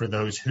stuff, which for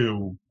those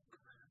who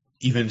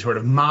even sort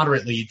of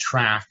moderately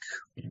track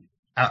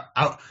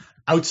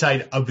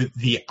outside of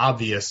the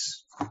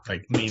obvious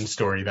like main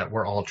story that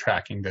we're all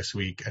tracking this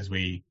week as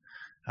we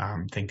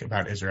think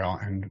about Israel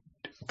and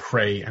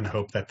pray and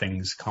hope that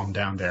things calm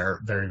down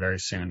there very, very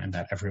soon and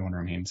that everyone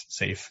remains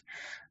safe.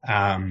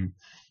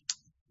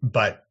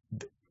 But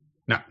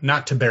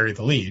not to bury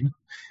the lead,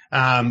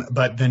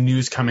 but the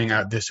news coming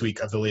out this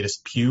week of the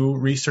latest Pew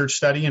Research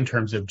study in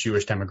terms of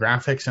Jewish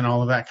demographics and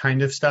all of that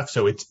kind of stuff.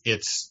 So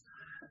it's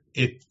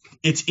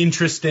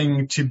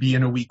interesting to be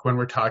in a week when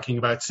we're talking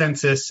about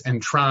census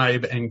and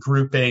tribe and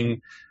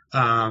grouping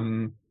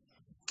in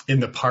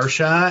the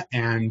Parsha,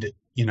 and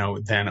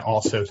then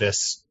also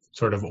this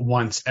sort of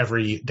once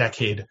every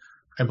decade,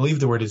 I believe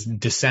the word is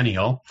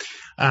decennial.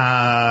 Did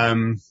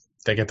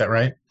I get that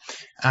right?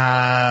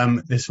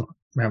 This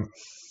one.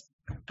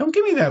 Don't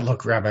give me that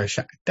look, Rabbi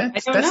Shai.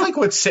 That's like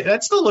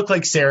that's the look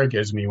like Sarah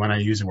gives me when I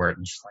use a word.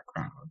 And she's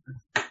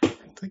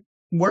like,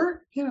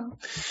 word,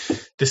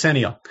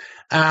 decennial.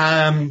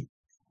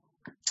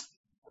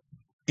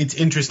 It's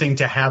interesting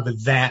to have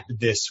that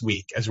this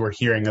week as we're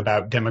hearing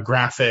about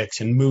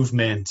demographics and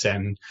movements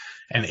and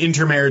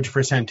intermarriage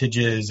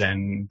percentages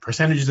and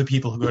percentages of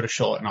people who go to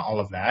shul and all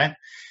of that.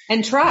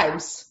 And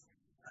tribes.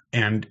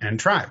 And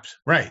tribes,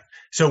 right.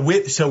 So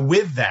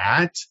with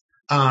that,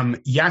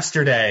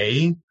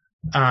 yesterday,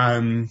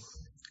 Rabbi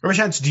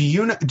Schatz, do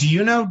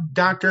you know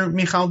Dr.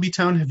 Michal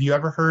Biton? Have you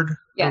ever heard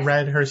or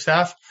read her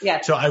stuff?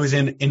 Yes. So I was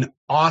in an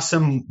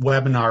awesome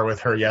webinar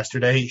with her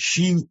yesterday.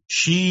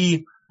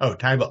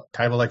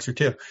 Taiba likes her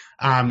too.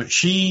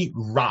 She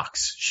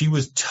rocks. She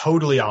was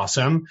totally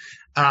awesome.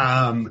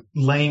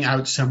 Laying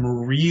out some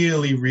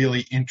really,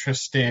 really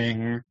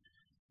interesting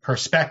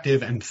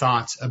perspective and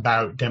thoughts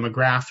about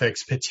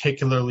demographics,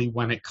 particularly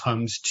when it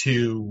comes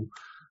to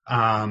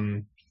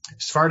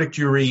Sephardic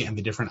Jewry and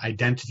the different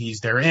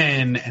identities they're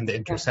in and the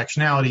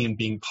intersectionality and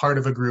being part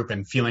of a group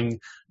and feeling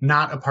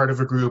not a part of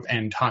a group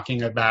and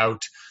talking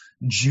about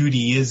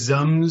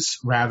Judaisms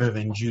rather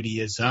than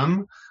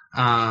Judaism,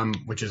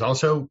 which is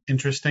also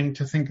interesting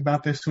to think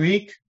about this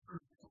week.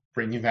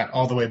 Bringing that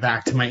all the way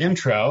back to my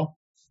intro,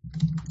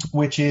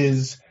 which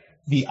is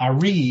the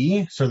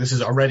Ari. So this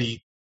is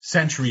already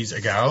centuries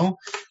ago,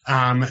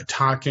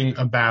 talking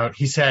about,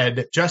 he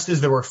said, just as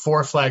there were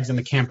 4 flags in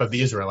the camp of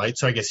the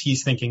Israelites, so I guess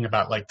he's thinking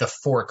about like the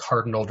 4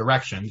 cardinal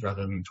directions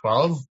rather than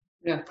 12,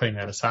 putting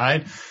that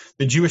aside,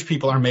 the Jewish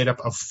people are made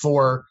up of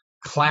 4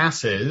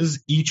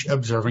 classes, each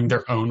observing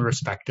their own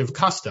respective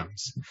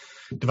customs,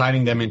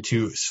 dividing them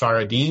into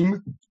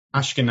Sfaradim,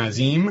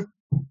 Ashkenazim,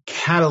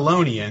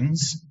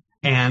 Catalonians,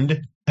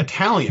 and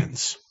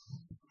Italians.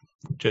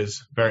 Which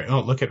is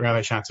look at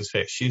Rabbi Schatz's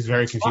face. She's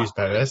very confused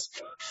by this.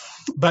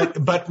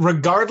 But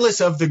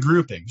regardless of the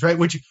groupings, right?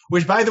 Which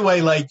by the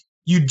way, like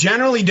you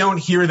generally don't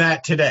hear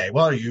that today.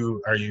 Well, are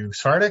you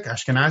Sephardic,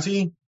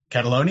 Ashkenazi,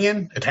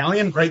 Catalonian,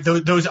 Italian, right?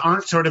 Those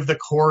aren't sort of the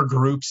core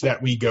groups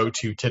that we go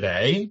to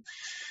today.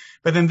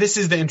 But then this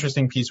is the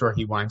interesting piece where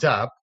he winds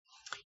up.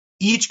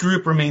 Each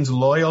group remains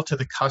loyal to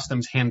the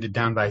customs handed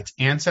down by its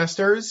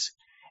ancestors,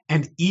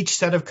 and each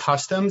set of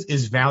customs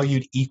is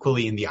valued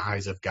equally in the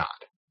eyes of God.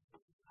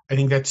 I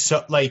think that's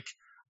so, like,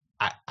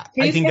 I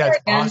think that's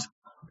awesome.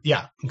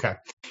 Yeah, okay.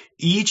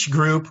 Each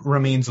group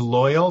remains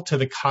loyal to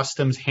the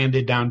customs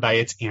handed down by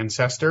its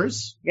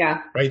ancestors.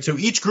 Yeah. Right? So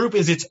each group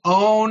is its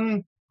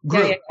own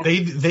group.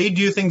 Yeah. They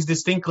do things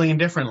distinctly and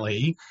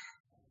differently.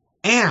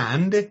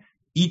 And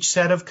each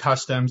set of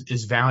customs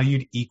is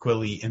valued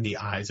equally in the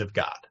eyes of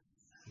God.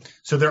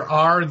 So there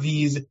are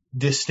these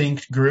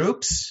distinct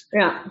groups.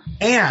 Yeah.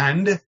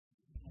 And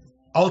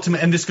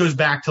ultimate, and this goes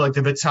back to like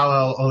the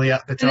Betzalel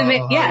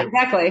Oliat. Yeah,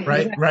 exactly.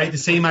 Right, exactly. Right. The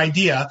same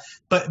idea,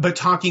 but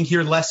talking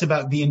here less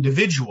about the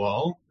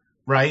individual,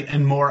 right,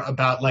 and more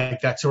about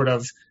like that sort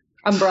of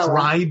umbrella,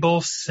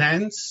 tribal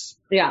sense.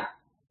 Yeah.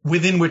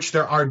 Within which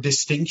there are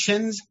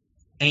distinctions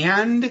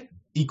and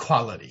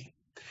equality.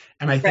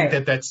 And I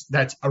think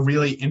that's a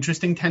really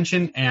interesting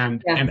tension.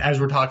 And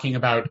as we're talking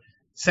about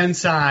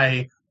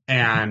Sensei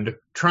and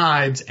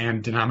tribes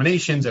and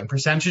denominations and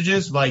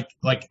percentages, like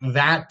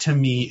that to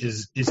me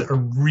is a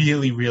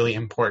really, really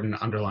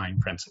important underlying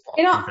principle.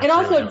 It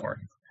also, really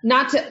important.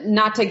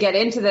 Not to get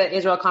into the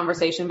Israel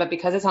conversation, but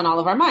because it's on all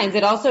of our minds,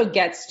 it also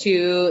gets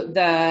to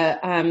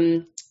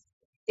the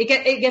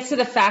it gets to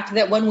the fact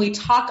that when we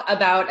talk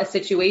about a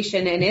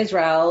situation in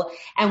Israel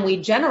and we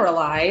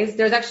generalize,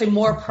 there's actually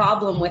more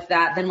problem with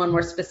that than when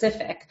we're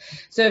specific.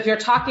 So if you're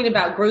talking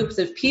about groups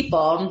of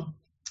people,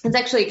 it's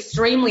actually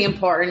extremely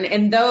important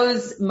in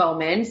those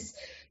moments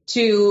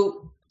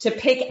to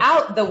pick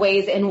out the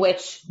ways in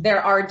which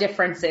there are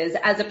differences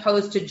as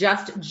opposed to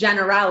just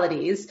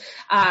generalities.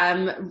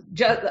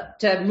 Just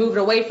to move it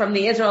away from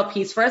the Israel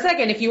piece for a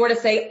second, if you were to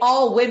say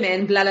all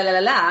women, blah, blah,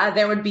 blah, blah,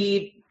 there would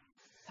be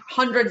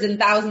hundreds and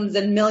thousands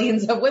and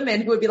millions of women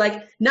who would be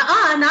like,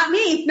 nah, not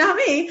me,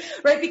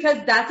 right? Because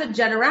that's a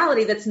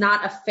generality that's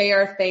not a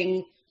fair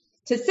thing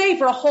to say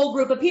for a whole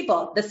group of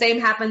people. The same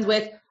happens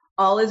with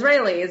all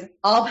Israelis,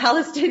 all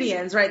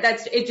Palestinians, right?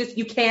 That's it. Just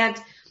you can't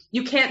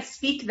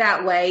speak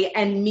that way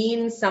and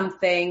mean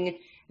something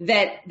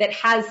that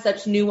has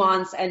such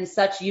nuance and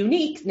such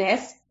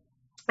uniqueness.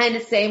 And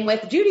the same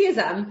with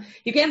Judaism.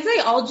 You can't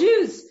say all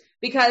Jews,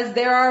 because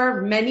there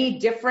are many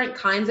different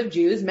kinds of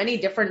Jews, many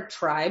different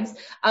tribes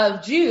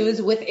of Jews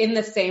within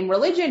the same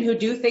religion who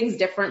do things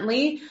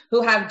differently,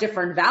 who have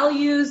different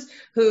values,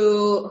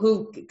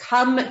 who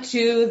come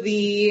to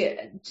the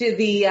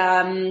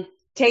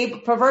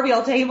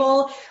proverbial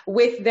table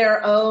with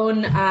their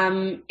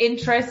own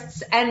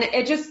interests. And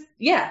it just,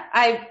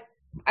 I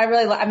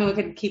really we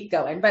could keep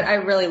going, but I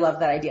really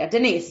love that idea.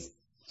 Denise.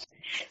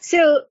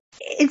 So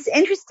it's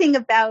interesting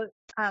about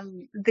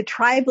the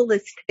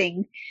tribalist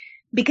thing,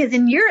 because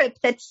in Europe,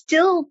 that's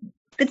still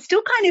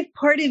kind of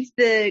part of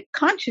the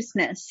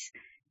consciousness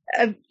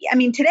of,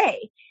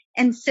 today.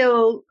 And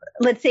so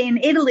let's say in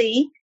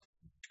Italy,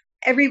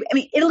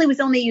 Italy was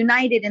only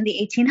united in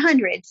the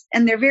 1800s,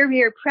 and they're very,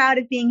 very proud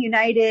of being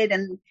united.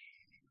 And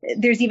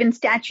there's even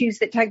statues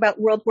that talk about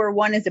World War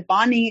I as a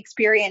bonding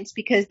experience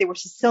because there were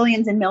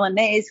Sicilians and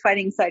Milanese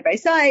fighting side by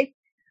side.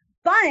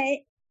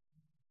 But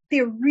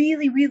they're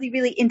really, really,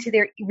 really into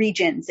their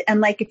regions. And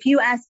like, if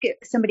you ask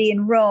somebody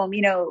in Rome,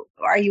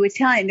 are you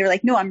Italian? They're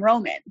like, no, I'm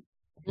Roman.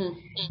 Mm-hmm.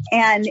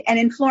 And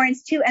in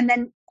Florence too.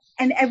 And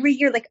every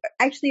year, like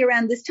actually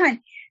around this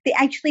time, they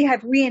actually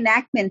have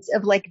reenactments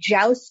of like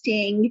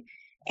jousting,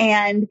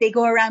 and they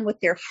go around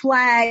with their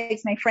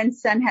flags. My friend's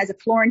son has a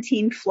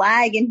Florentine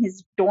flag in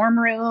his dorm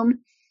room.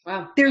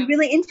 Wow. They're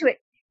really into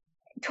it.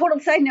 Total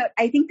side note,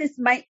 I think this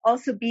might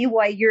also be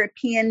why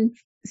European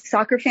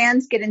soccer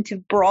fans get into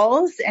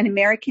brawls and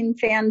American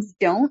fans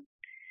don't,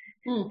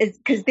 is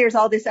because there's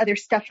all this other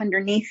stuff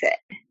underneath it.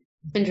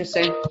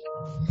 Interesting.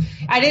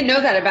 I didn't know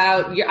that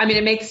about,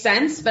 it makes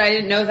sense, but I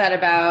didn't know that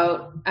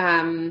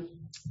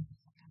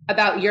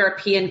about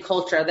European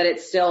culture, that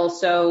it's still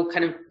so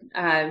kind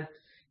of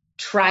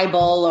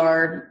tribal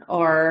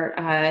or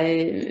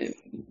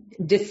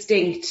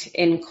distinct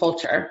in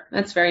culture.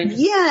 That's very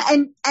interesting. Yeah.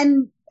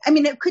 And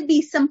it could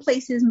be some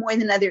places more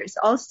than others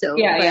also.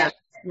 Yeah.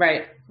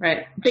 Right.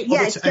 But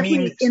it's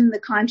definitely in the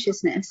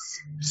consciousness.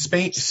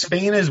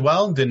 Spain as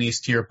well, Denise,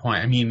 to your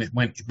point.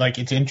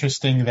 It's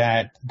interesting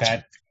that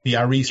the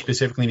RE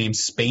specifically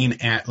names Spain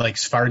at like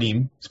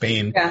Sephardim,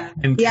 Spain,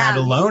 and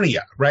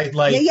Catalonia, right?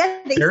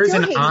 There is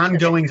an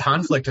ongoing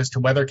conflict as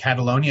to whether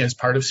Catalonia is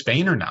part of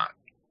Spain or not.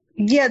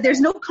 Yeah, there's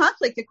no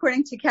conflict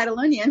according to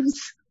Catalonians.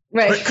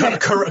 Right.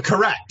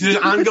 Correct. There's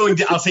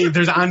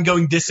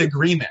ongoing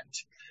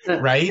disagreement,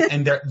 right?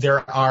 And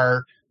there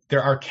are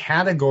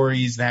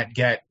categories that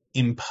get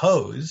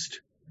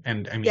imposed,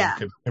 and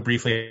to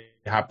briefly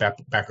hop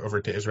back over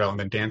to Israel and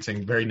then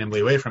dancing very nimbly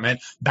away from it,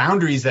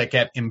 boundaries that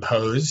get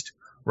imposed,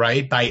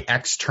 right, by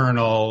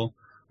external,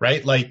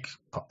 right? Like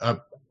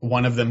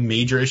one of the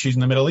major issues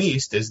in the Middle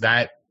East is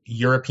that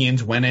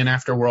Europeans went in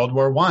after World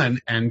War I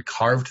and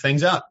carved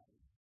things up.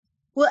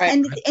 Well, right.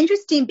 And it's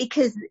interesting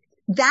because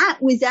that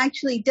was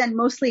actually done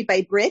mostly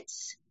by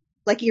Brits,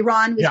 like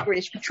Iran was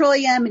British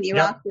Petroleum and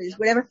Iraq was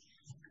whatever.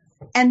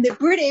 And the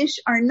British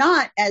are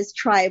not as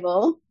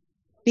tribal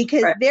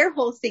because their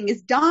whole thing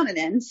is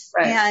dominance,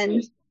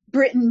 and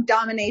Britain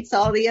dominates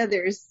all the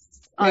others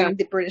on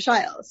the British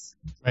Isles.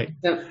 Right.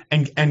 Yeah.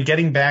 And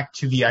getting back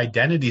to the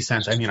identity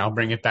sense, I'll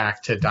bring it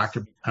back to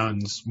Dr.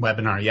 Cohn's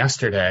webinar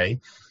yesterday.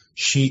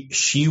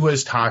 She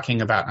was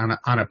talking about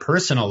on a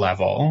personal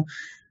level,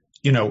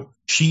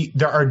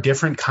 there are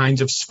different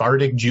kinds of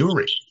Sephardic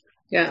Jewry.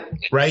 Yeah.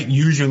 Right.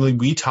 Usually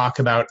we talk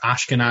about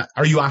Ashkenazi.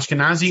 Are you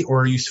Ashkenazi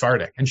or are you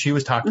Sephardic? And she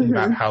was talking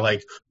about how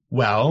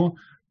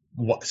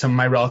some of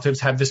my relatives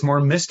have this more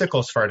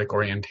mystical Sephardic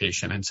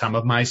orientation, and some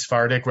of my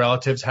Sephardic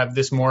relatives have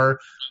this more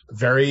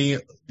very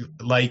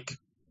what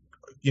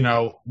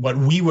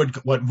we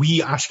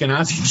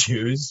Ashkenazi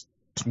Jews,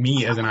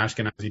 me as an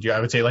Ashkenazi Jew,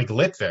 I would say like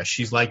Litvish.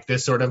 She's like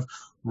this sort of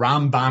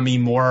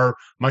Rambam-y,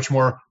 much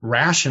more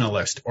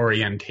rationalist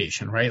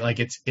orientation, right? Like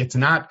it's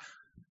not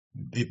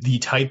the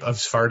type of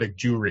Sephardic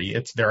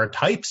Jewry. There are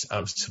types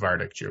of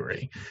Sephardic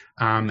Jewry,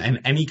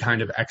 and any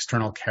kind of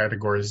external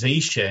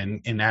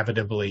categorization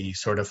inevitably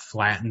sort of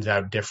flattens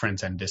out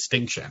difference and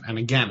distinction. And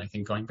again, I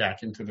think going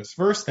back into this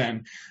verse,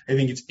 then I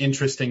think it's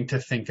interesting to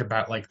think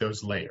about like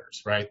those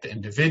layers, right? The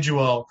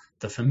individual,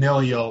 the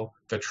familial,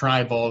 the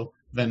tribal,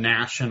 the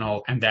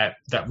national, and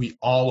that we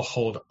all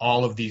hold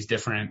all of these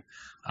different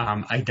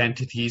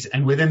identities,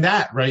 and within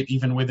that, right,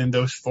 even within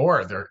those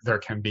four, there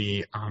can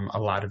be a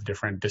lot of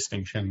different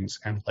distinctions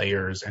and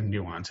layers and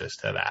nuances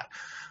to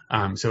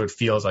that. So it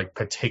feels like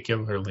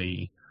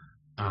particularly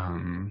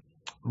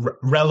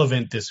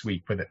relevant this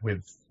week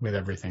with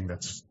everything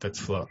that's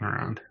floating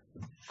around.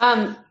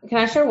 Can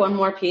I share one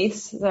more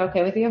piece? Is that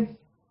okay with you?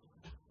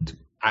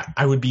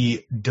 I would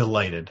be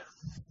delighted.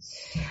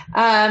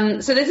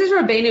 So this is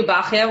Rabbeinu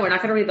Bachya. We're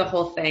not going to read the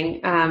whole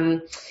thing,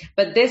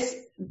 but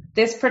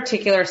this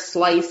particular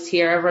slice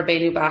here of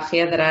Rabbeinu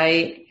Bachya that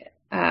I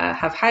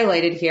have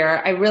highlighted here,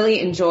 I really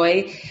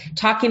enjoy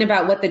talking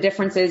about what the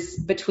difference is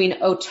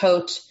between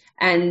otot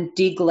and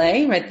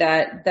digle, right?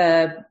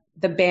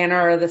 The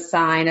banner or the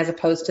sign as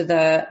opposed to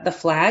the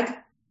flag.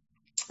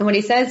 And what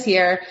he says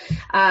here,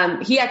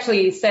 he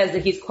actually says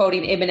that he's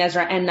quoting Ibn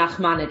Ezra and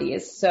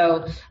Nachmanides.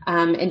 So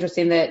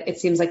interesting that it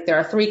seems like there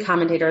are three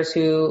commentators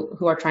who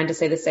are trying to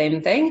say the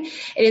same thing.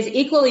 It is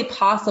equally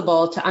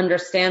possible to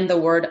understand the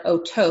word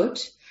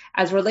otot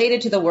as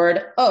related to the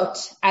word ot,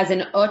 as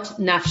in ot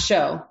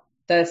nafsho,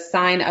 the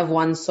sign of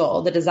one's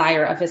soul, the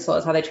desire of his soul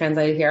is how they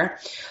translate it here,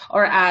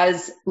 or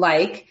as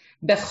like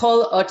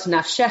bechol ot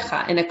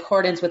nafshecha, in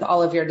accordance with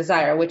all of your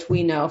desire, which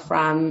we know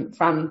from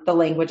the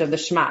language of the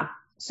Shema.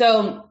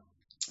 So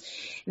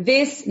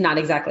this, not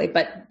exactly,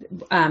 but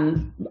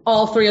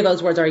all three of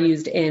those words are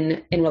used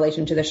in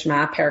relation to the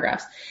Shema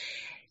paragraphs.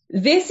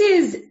 This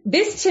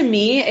to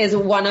me is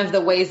one of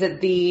the ways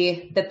that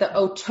the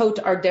otot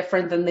are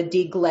different than the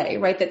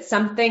digle, right? That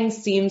something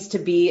seems to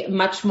be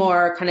much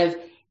more kind of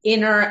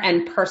inner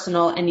and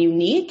personal and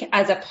unique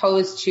as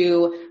opposed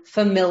to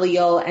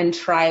familial and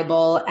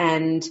tribal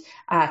and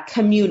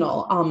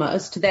communal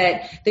almost,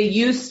 that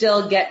you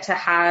still get to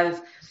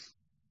have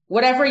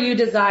whatever you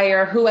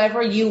desire,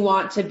 whoever you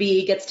want to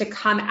be gets to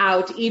come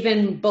out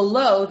even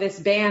below this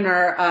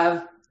banner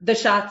of the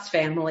Schatz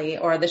family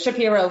or the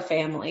Shapiro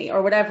family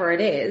or whatever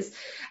it is,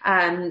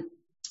 that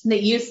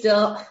you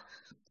still,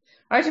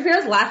 Art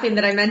Shapiro's laughing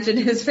that I mentioned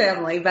his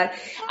family, but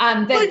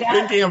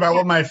thinking about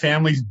what my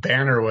family's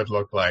banner would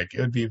look like.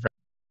 It would be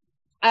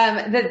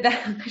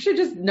I should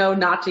just know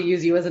not to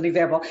use you as an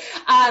example.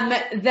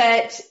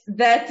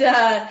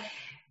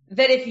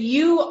 That if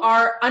you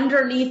are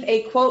underneath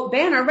a quote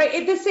banner,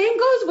 right? The same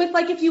goes with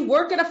like if you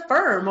work at a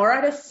firm or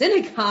at a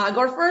synagogue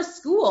or for a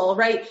school,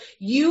 right?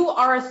 You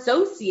are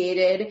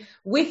associated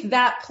with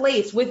that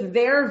place, with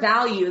their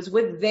values,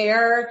 with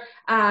their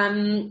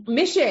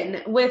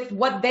mission, with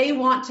what they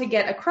want to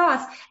get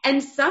across.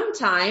 And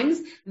sometimes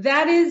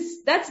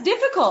that's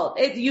difficult.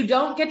 You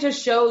don't get to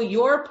show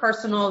your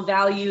personal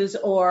values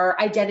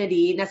or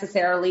identity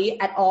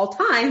necessarily at all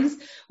times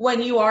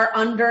when you are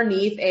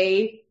underneath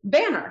a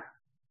banner.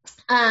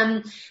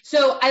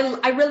 So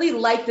I really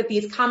like that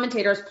these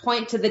commentators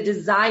point to the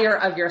desire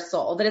of your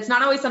soul, that it's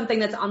not always something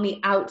that's on the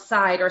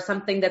outside or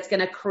something that's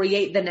going to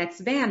create the next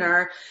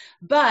banner,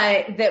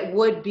 but that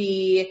would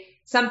be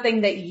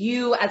something that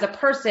you as a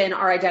person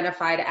are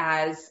identified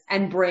as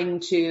and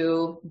bring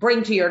to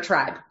your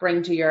tribe,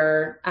 bring to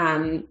your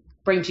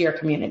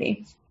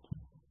community.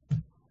 It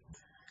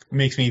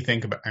makes me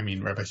think about,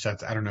 Rabbi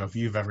Schatz, I don't know if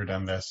you've ever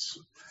done this.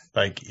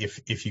 Like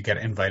if you get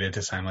invited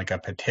to sign like a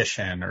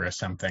petition or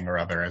something or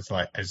other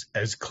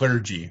as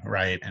clergy,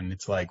 right? And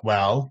it's like,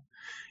 well,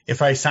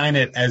 if I sign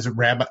it as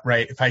Rabbi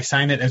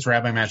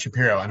Matt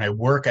Shapiro and I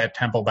work at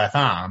Temple Beth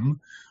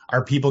Am,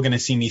 are people going to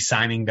see me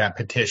signing that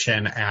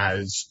petition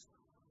as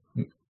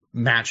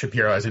Matt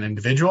Shapiro as an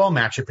individual,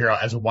 Matt Shapiro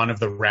as one of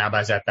the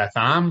rabbis at Beth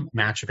Am,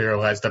 Matt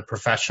Shapiro has the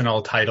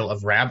professional title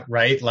of rab,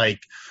 right? Like,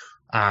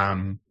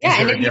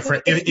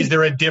 is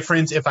there a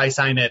difference if I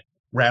sign it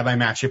Rabbi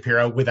Matt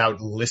Shapiro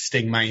without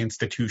listing my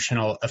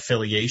institutional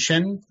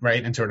affiliation,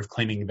 right? And sort of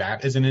claiming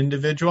that as an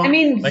individual.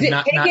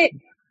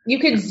 You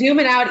could zoom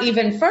it out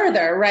even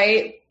further,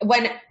 right?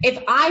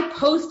 If I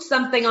post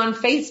something on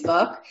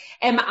Facebook,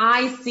 am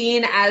I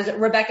seen as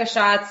Rebecca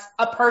Schatz,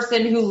 a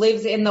person who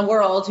lives in the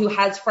world, who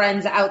has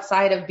friends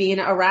outside of being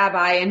a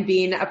rabbi and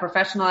being a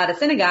professional at a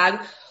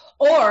synagogue?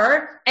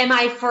 Or am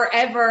I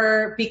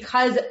forever,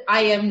 because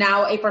I am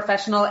now a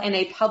professional in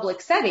a public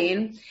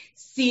setting,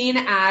 seen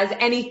as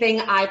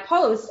anything I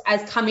post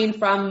as coming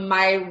from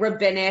my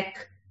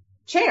rabbinic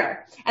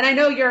chair? And I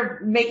know you're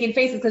making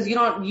faces because you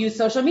don't use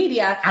social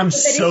media. I'm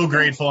so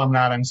grateful I'm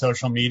not on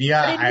social media.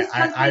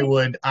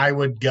 I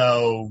would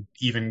go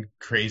even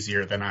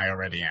crazier than I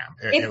already am.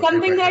 It's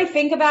something that I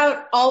think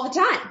about all the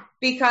time,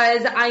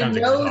 because I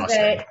know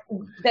that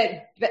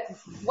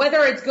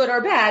whether it's good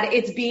or bad,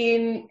 it's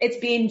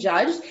being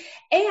judged,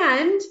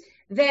 and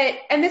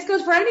this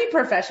goes for any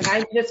profession.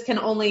 I just can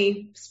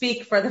only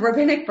speak for the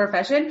rabbinic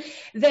profession,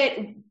 that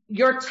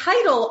your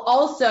title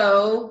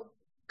also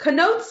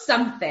connotes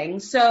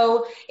something.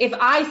 So if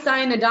I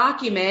sign a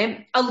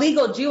document, a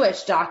legal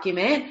Jewish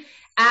document,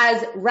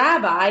 as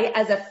rabbi,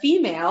 as a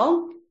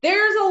female,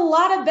 there's a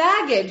lot of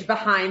baggage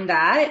behind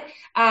that.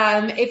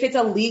 If it's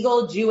a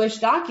legal Jewish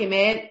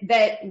document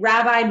that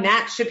Rabbi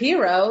Matt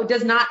Shapiro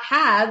does not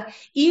have,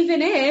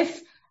 even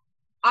if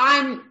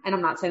and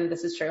I'm not saying that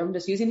this is true, I'm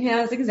just using him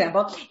as an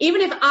example, even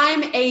if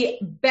I'm a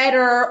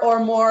better or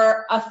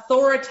more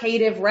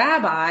authoritative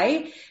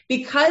rabbi,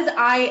 because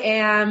I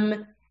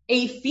am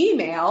a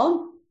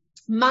female,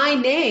 my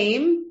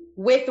name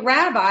with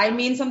rabbi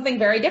means something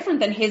very different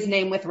than his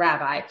name with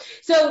rabbi.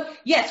 So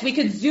yes, we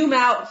could zoom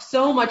out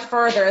so much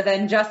further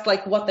than just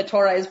like what the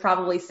Torah is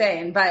probably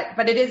saying,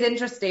 but it is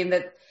interesting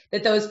that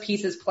those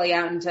pieces play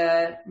out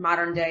into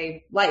modern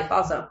day life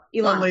also.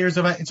 Elon.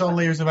 It's all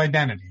layers of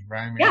identity,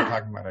 right? I mean, yeah. We're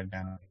talking about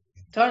identity.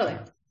 Totally.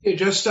 Yeah,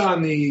 just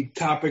on the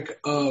topic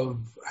of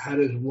how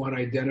does one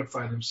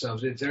identify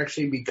themselves, it's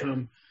actually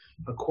become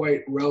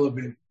quite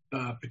relevant,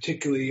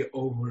 particularly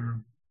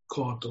over,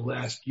 call it the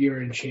last year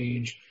and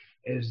change,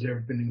 as there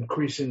have been an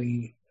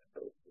increasingly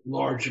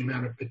large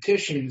amount of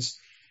petitions,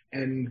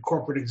 and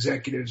corporate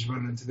executives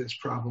run into this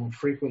problem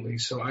frequently.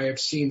 So I have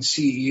seen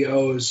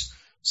CEOs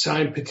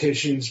sign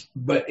petitions,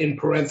 but in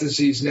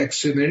parentheses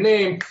next to their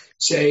name,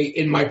 say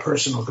in my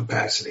personal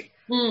capacity,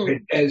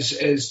 right?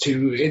 as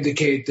to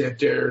indicate that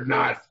they're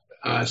not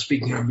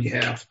speaking on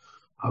behalf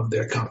of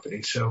their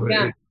company. So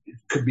it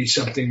could be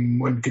something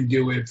one can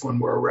do if one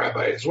were a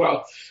rabbi as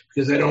well,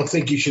 because I don't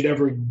think you should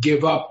ever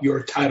give up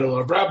your title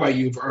of rabbi.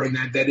 You've earned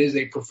that. That is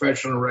a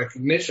professional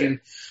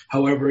recognition.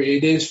 However,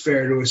 it is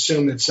fair to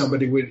assume that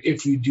somebody would,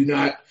 if you do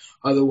not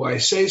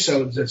otherwise say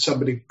so, that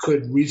somebody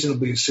could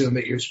reasonably assume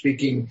that you're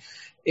speaking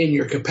in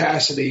your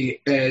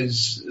capacity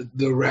as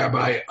the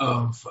rabbi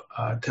of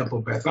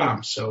Temple Beth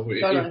Am. So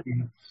if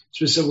you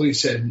specifically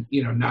said,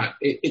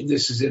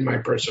 this is in my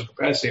personal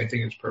capacity, I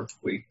think it's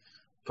perfectly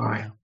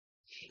fine.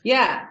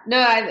 Yeah,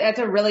 no, it's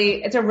a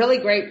really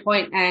great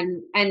point.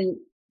 And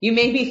you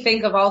made me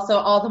think of also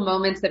all the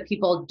moments that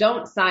people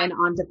don't sign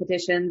onto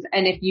petitions.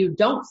 And if you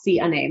don't see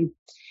a name,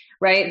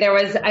 right? There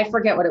was, I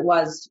forget what it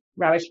was,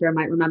 Rabbi Shapiro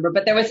might remember,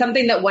 but there was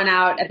something that went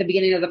out at the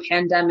beginning of the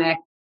pandemic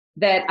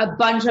that a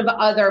bunch of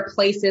other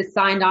places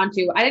signed on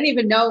to. I didn't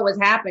even know it was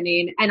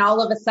happening. And all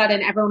of a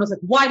sudden everyone was like,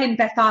 why didn't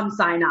Beth Am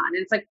sign on?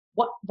 And it's like,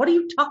 what are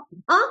you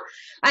talking, huh?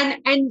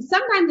 And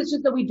sometimes it's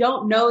just that we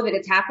don't know that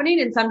it's happening.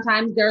 And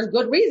sometimes there's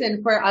good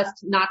reason for us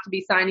not to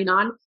be signing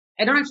on.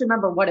 I don't actually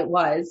remember what it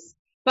was,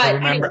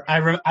 but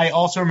I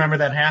also remember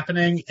that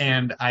happening.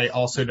 And I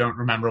also don't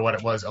remember what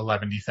it was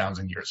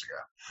 11,000 years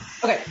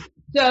ago. Okay.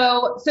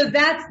 So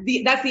that's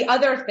the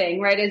other thing,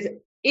 right? Is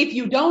if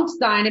you don't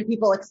sign and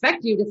people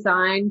expect you to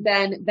sign,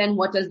 then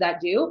what does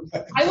that do?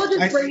 I will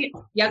just bring it.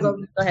 Yeah, go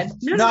ahead.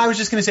 No, I was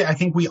just going to say, I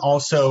think we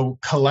also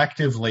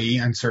collectively,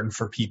 and certain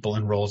for people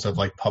in roles of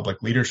like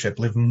public leadership,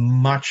 live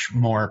much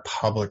more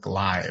public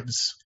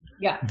lives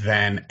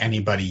than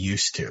anybody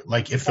used to.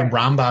 Like if the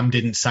Rambam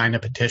didn't sign a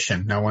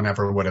petition, no one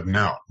ever would have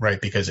known,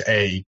 right? Because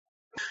I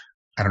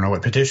don't know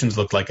what petitions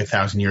looked like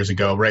 1,000 years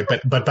ago, right?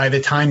 But by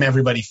the time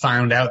everybody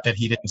found out that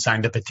he didn't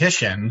sign the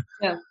petition,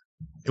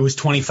 it was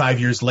 25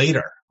 years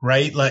later,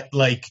 right?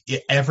 Like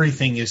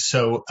everything is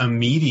so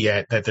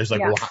immediate that there's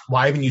like, well,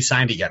 why haven't you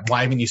signed it yet?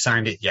 Why haven't you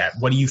signed it yet?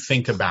 What do you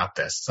think about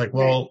this? It's like,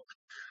 well,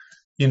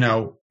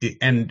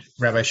 and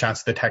Rabbi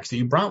Schatz, the text that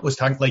you brought was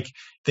talking like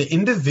the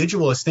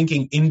individual is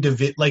thinking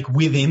like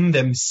within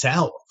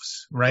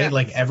themselves, right?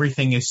 Like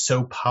everything is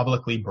so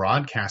publicly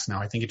broadcast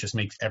now. I think it just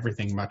makes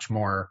everything much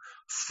more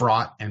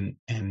fraught and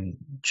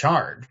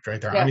charged, right?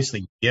 There are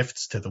obviously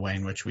gifts to the way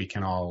in which we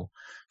can all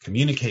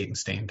communicate and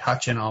stay in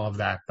touch and all of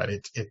that, but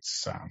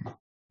it's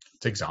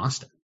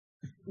exhausting.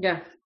 Yeah.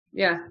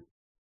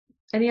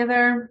 Any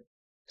other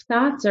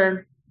thoughts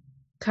or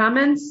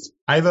comments?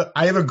 I have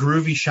a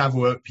groovy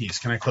Shavuot piece.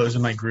 Can I close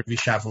with my groovy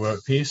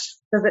Shavuot piece?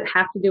 Does it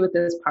have to do with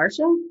this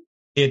parsha?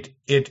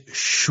 It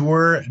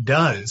sure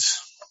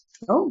does.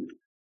 Oh,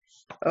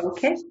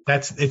 okay.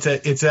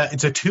 It's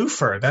a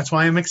twofer. That's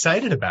why I'm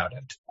excited about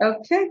it.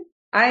 Okay,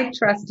 I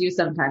trust you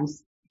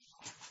sometimes.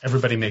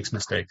 Everybody makes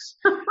mistakes.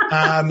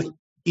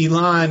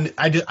 Elon,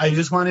 I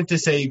just wanted to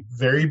say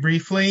very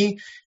briefly,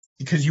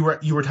 because you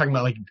were talking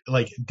about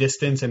like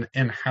distance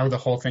and how the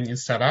whole thing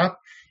is set up.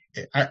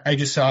 I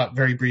just saw it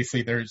very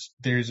briefly.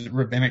 There's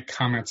rabbinic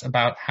comments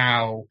about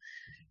how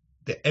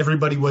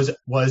everybody was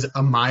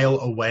a mile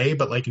away,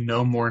 but like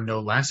no more,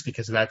 no less,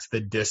 because that's the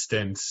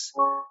distance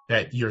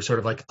that you're sort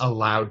of like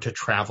allowed to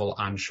travel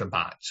on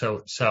Shabbat.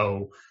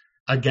 So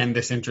again,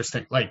 this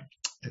interesting, like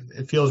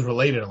it feels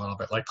related a little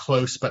bit, like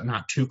close, but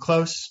not too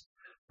close,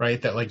 right?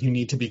 That like you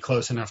need to be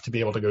close enough to be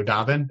able to go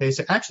daven.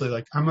 Basically, actually,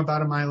 like I'm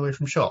about a mile away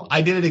from Shul.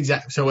 I did it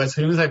exactly. So as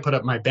soon as I put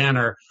up my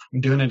banner,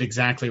 I'm doing it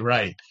exactly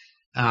right.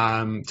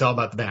 It's all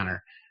about the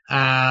banner.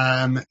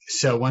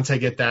 So once I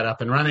get that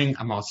up and running,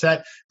 I'm all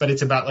set, but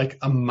it's about like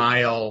a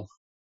mile,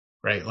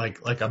 right?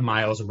 Like a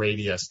mile's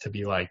radius to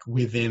be like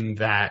within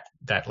that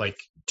like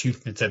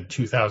it's a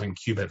 2,000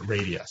 cubit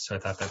radius. So I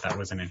thought that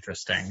was an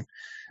interesting,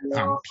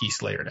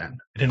 piece layered in.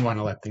 I didn't want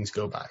to let things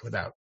go by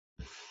without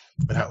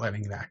without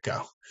letting that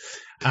go.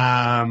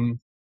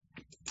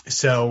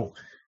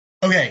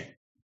 Okay.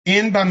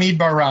 In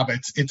Bamidbar Rabbah,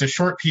 it's a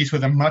short piece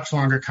with a much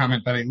longer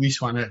comment, but I at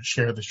least want to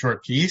share the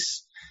short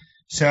piece.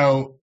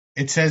 So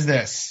it says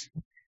this: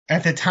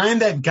 at the time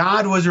that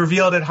God was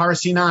revealed at Har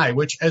Sinai,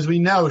 which, as we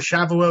know,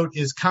 Shavuot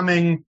is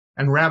coming,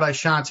 and Rabbi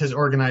Schatz has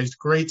organized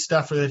great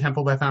stuff for the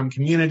Temple Beth Am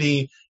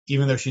community,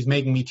 even though she's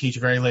making me teach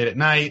very late at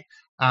night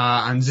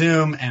on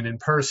Zoom and in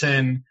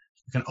person.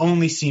 You can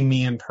only see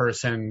me in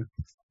person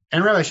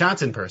and Rabbi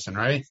Schatz in person,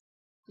 right?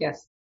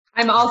 Yes.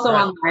 I'm also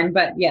online,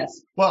 but yes.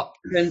 Well,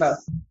 I'm doing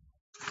both.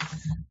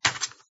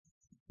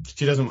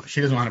 She doesn't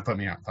want to put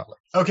me out in public.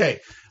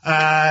 Okay.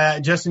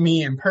 Just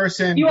me in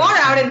person. You are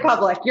out in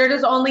public. You're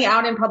just only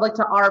out in public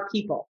to our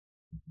people.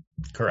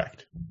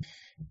 Correct.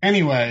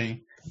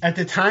 Anyway, at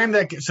the time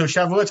so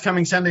Shavuot's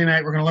coming Sunday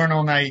night. We're going to learn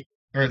all night,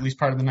 or at least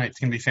part of the night. It's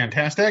going to be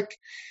fantastic.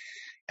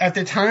 At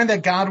the time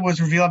that God was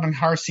revealed on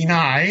Har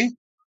Sinai,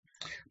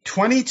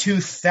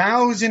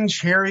 22,000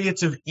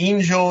 chariots of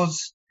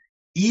angels,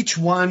 each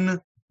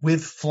one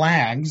with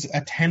flags,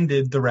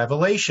 attended the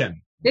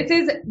revelation. This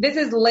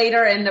is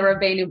later in the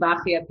Rabbeinu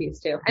Bachia piece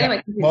too.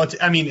 Anyway. Yeah. Well,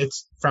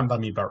 it's from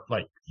Bamidbar,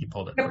 like he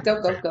pulled it. Go.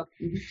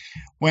 Mm-hmm.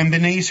 When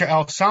Bnei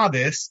Israel saw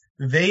this,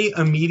 they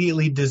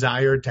immediately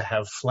desired to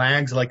have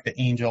flags like the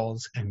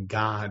angels, and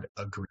God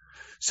agreed.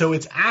 So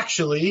it's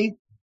actually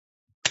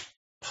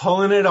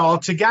pulling it all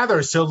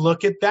together. So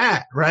look at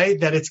that, right?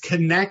 That it's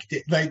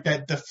connected, like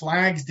that the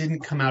flags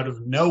didn't come out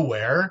of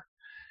nowhere,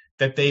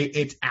 that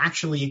it's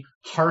actually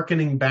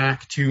hearkening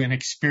back to an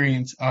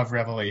experience of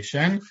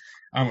revelation.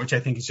 Which I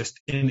think is just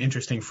an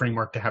interesting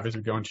framework to have as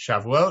we go into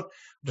Shavuot.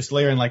 Just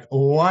layer in like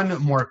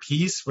one more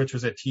piece, which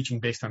was a teaching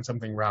based on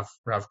something Rav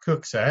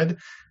Kook said.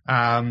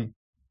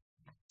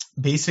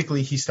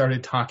 Basically, he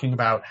started talking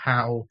about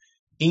how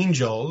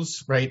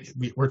angels, right?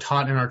 We're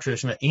taught in our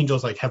tradition that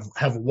angels like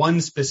have one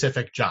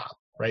specific job,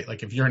 right?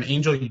 Like if you're an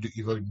angel, you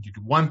do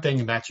one thing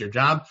and that's your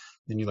job.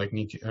 Then you like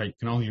you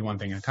can only do one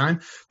thing at a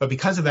time. But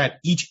because of that,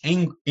 each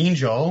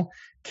angel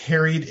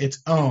carried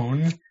its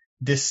own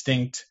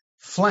distinct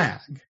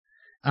flag.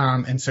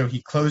 And so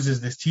he closes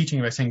this teaching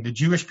by saying the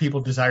Jewish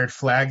people desired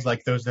flags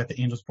like those that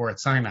the angels bore at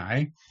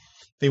Sinai.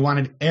 They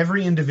wanted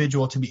every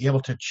individual to be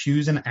able to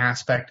choose an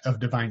aspect of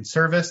divine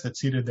service that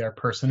suited their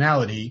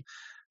personality,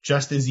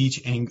 just as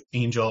each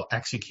angel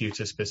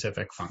executes a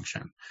specific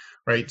function,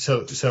 right?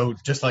 So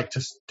just like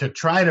to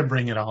try to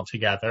bring it all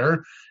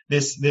together,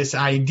 this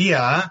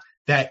idea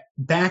that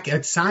back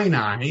at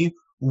Sinai,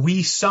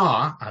 we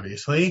saw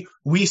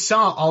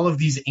all of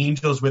these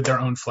angels with their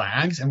own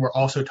flags, and we're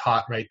also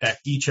taught, right, that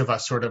each of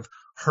us sort of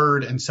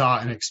heard and saw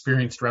and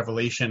experienced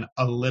revelation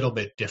a little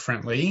bit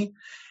differently.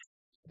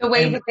 The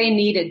way that they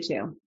needed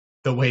to.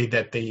 The way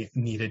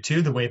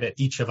that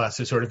each of us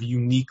is sort of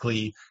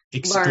uniquely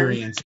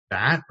experienced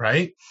that,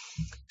 right?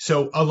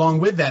 So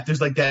along with that,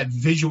 there's like that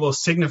visual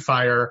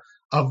signifier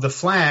of the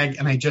flag,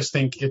 and I just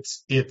think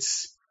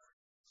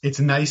it's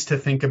nice to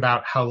think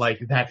about how like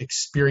that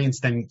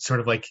experience then sort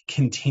of like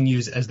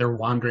continues as they're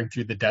wandering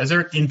through the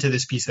desert into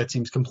this piece that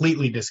seems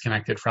completely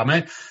disconnected from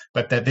it,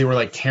 but that they were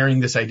like carrying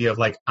this idea of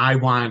like, I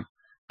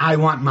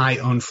want my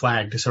own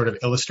flag to sort of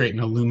illustrate and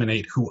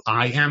illuminate who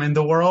I am in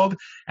the world.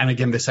 And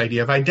again, this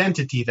idea of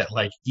identity that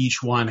like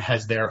each one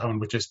has their own,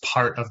 which is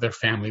part of their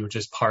family, which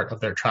is part of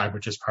their tribe,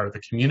 which is part of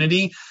the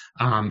community.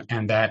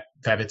 And that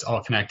it's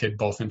all connected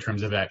both in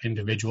terms of that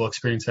individual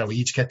experience that we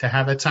each get to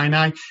have at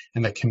Sinai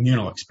and the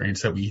communal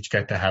experience that we each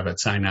get to have at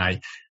Sinai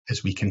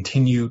as we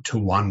continue to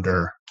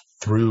wander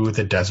through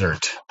the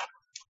desert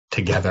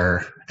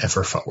together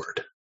ever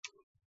forward.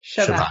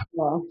 Shabbat.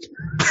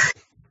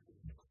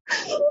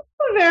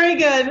 Very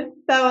good.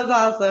 That was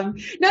awesome.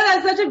 No,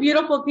 that's such a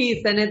beautiful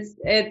piece. And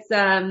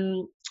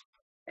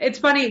it's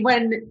funny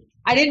when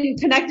I didn't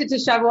connect it to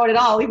Shavuot at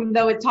all, even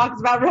though it talks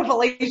about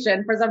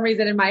revelation. For some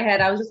reason in my head,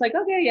 I was just like,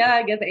 okay, yeah,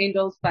 I guess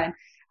angels, fine.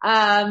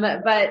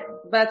 But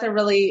that's a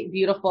really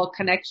beautiful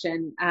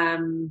connection.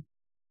 And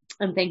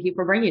thank you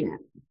for bringing it.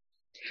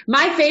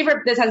 My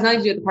favorite, this has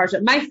nothing to do with the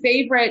parsha.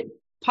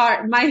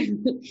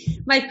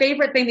 My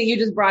favorite thing that you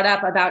just brought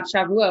up about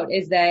Shavuot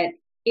is that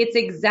it's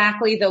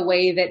exactly the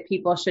way that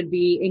people should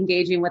be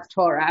engaging with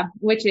Torah,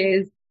 which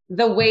is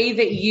the way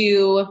that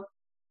you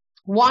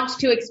want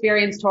to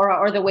experience Torah,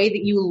 or the way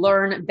that you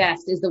learn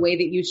best is the way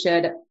that you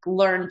should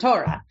learn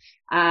Torah.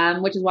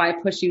 Which is why I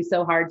push you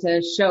so hard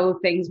to show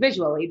things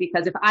visually,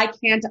 because if I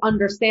can't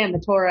understand the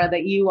Torah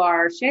that you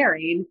are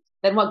sharing,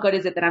 then what good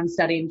is it that I'm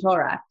studying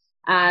Torah?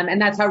 And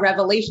that's how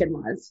revelation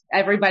was.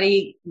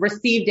 Everybody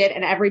received it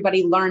and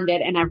everybody learned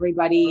it and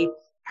everybody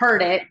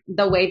heard it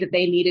the way that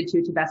they needed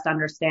to best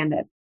understand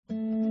it.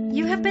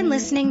 You have been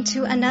listening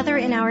to another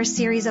in our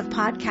series of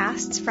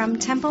podcasts from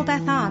Temple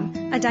Beth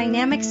Am, a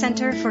dynamic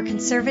center for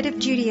conservative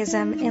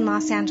Judaism in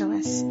Los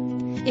Angeles.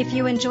 If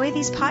you enjoy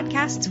these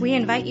podcasts, we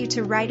invite you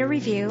to write a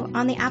review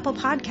on the Apple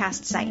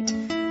Podcast site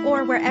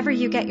or wherever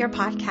you get your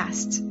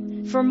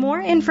podcasts. For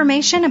more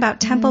information about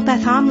Temple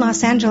Beth Am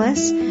Los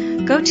Angeles,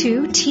 go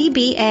to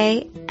tbala.org.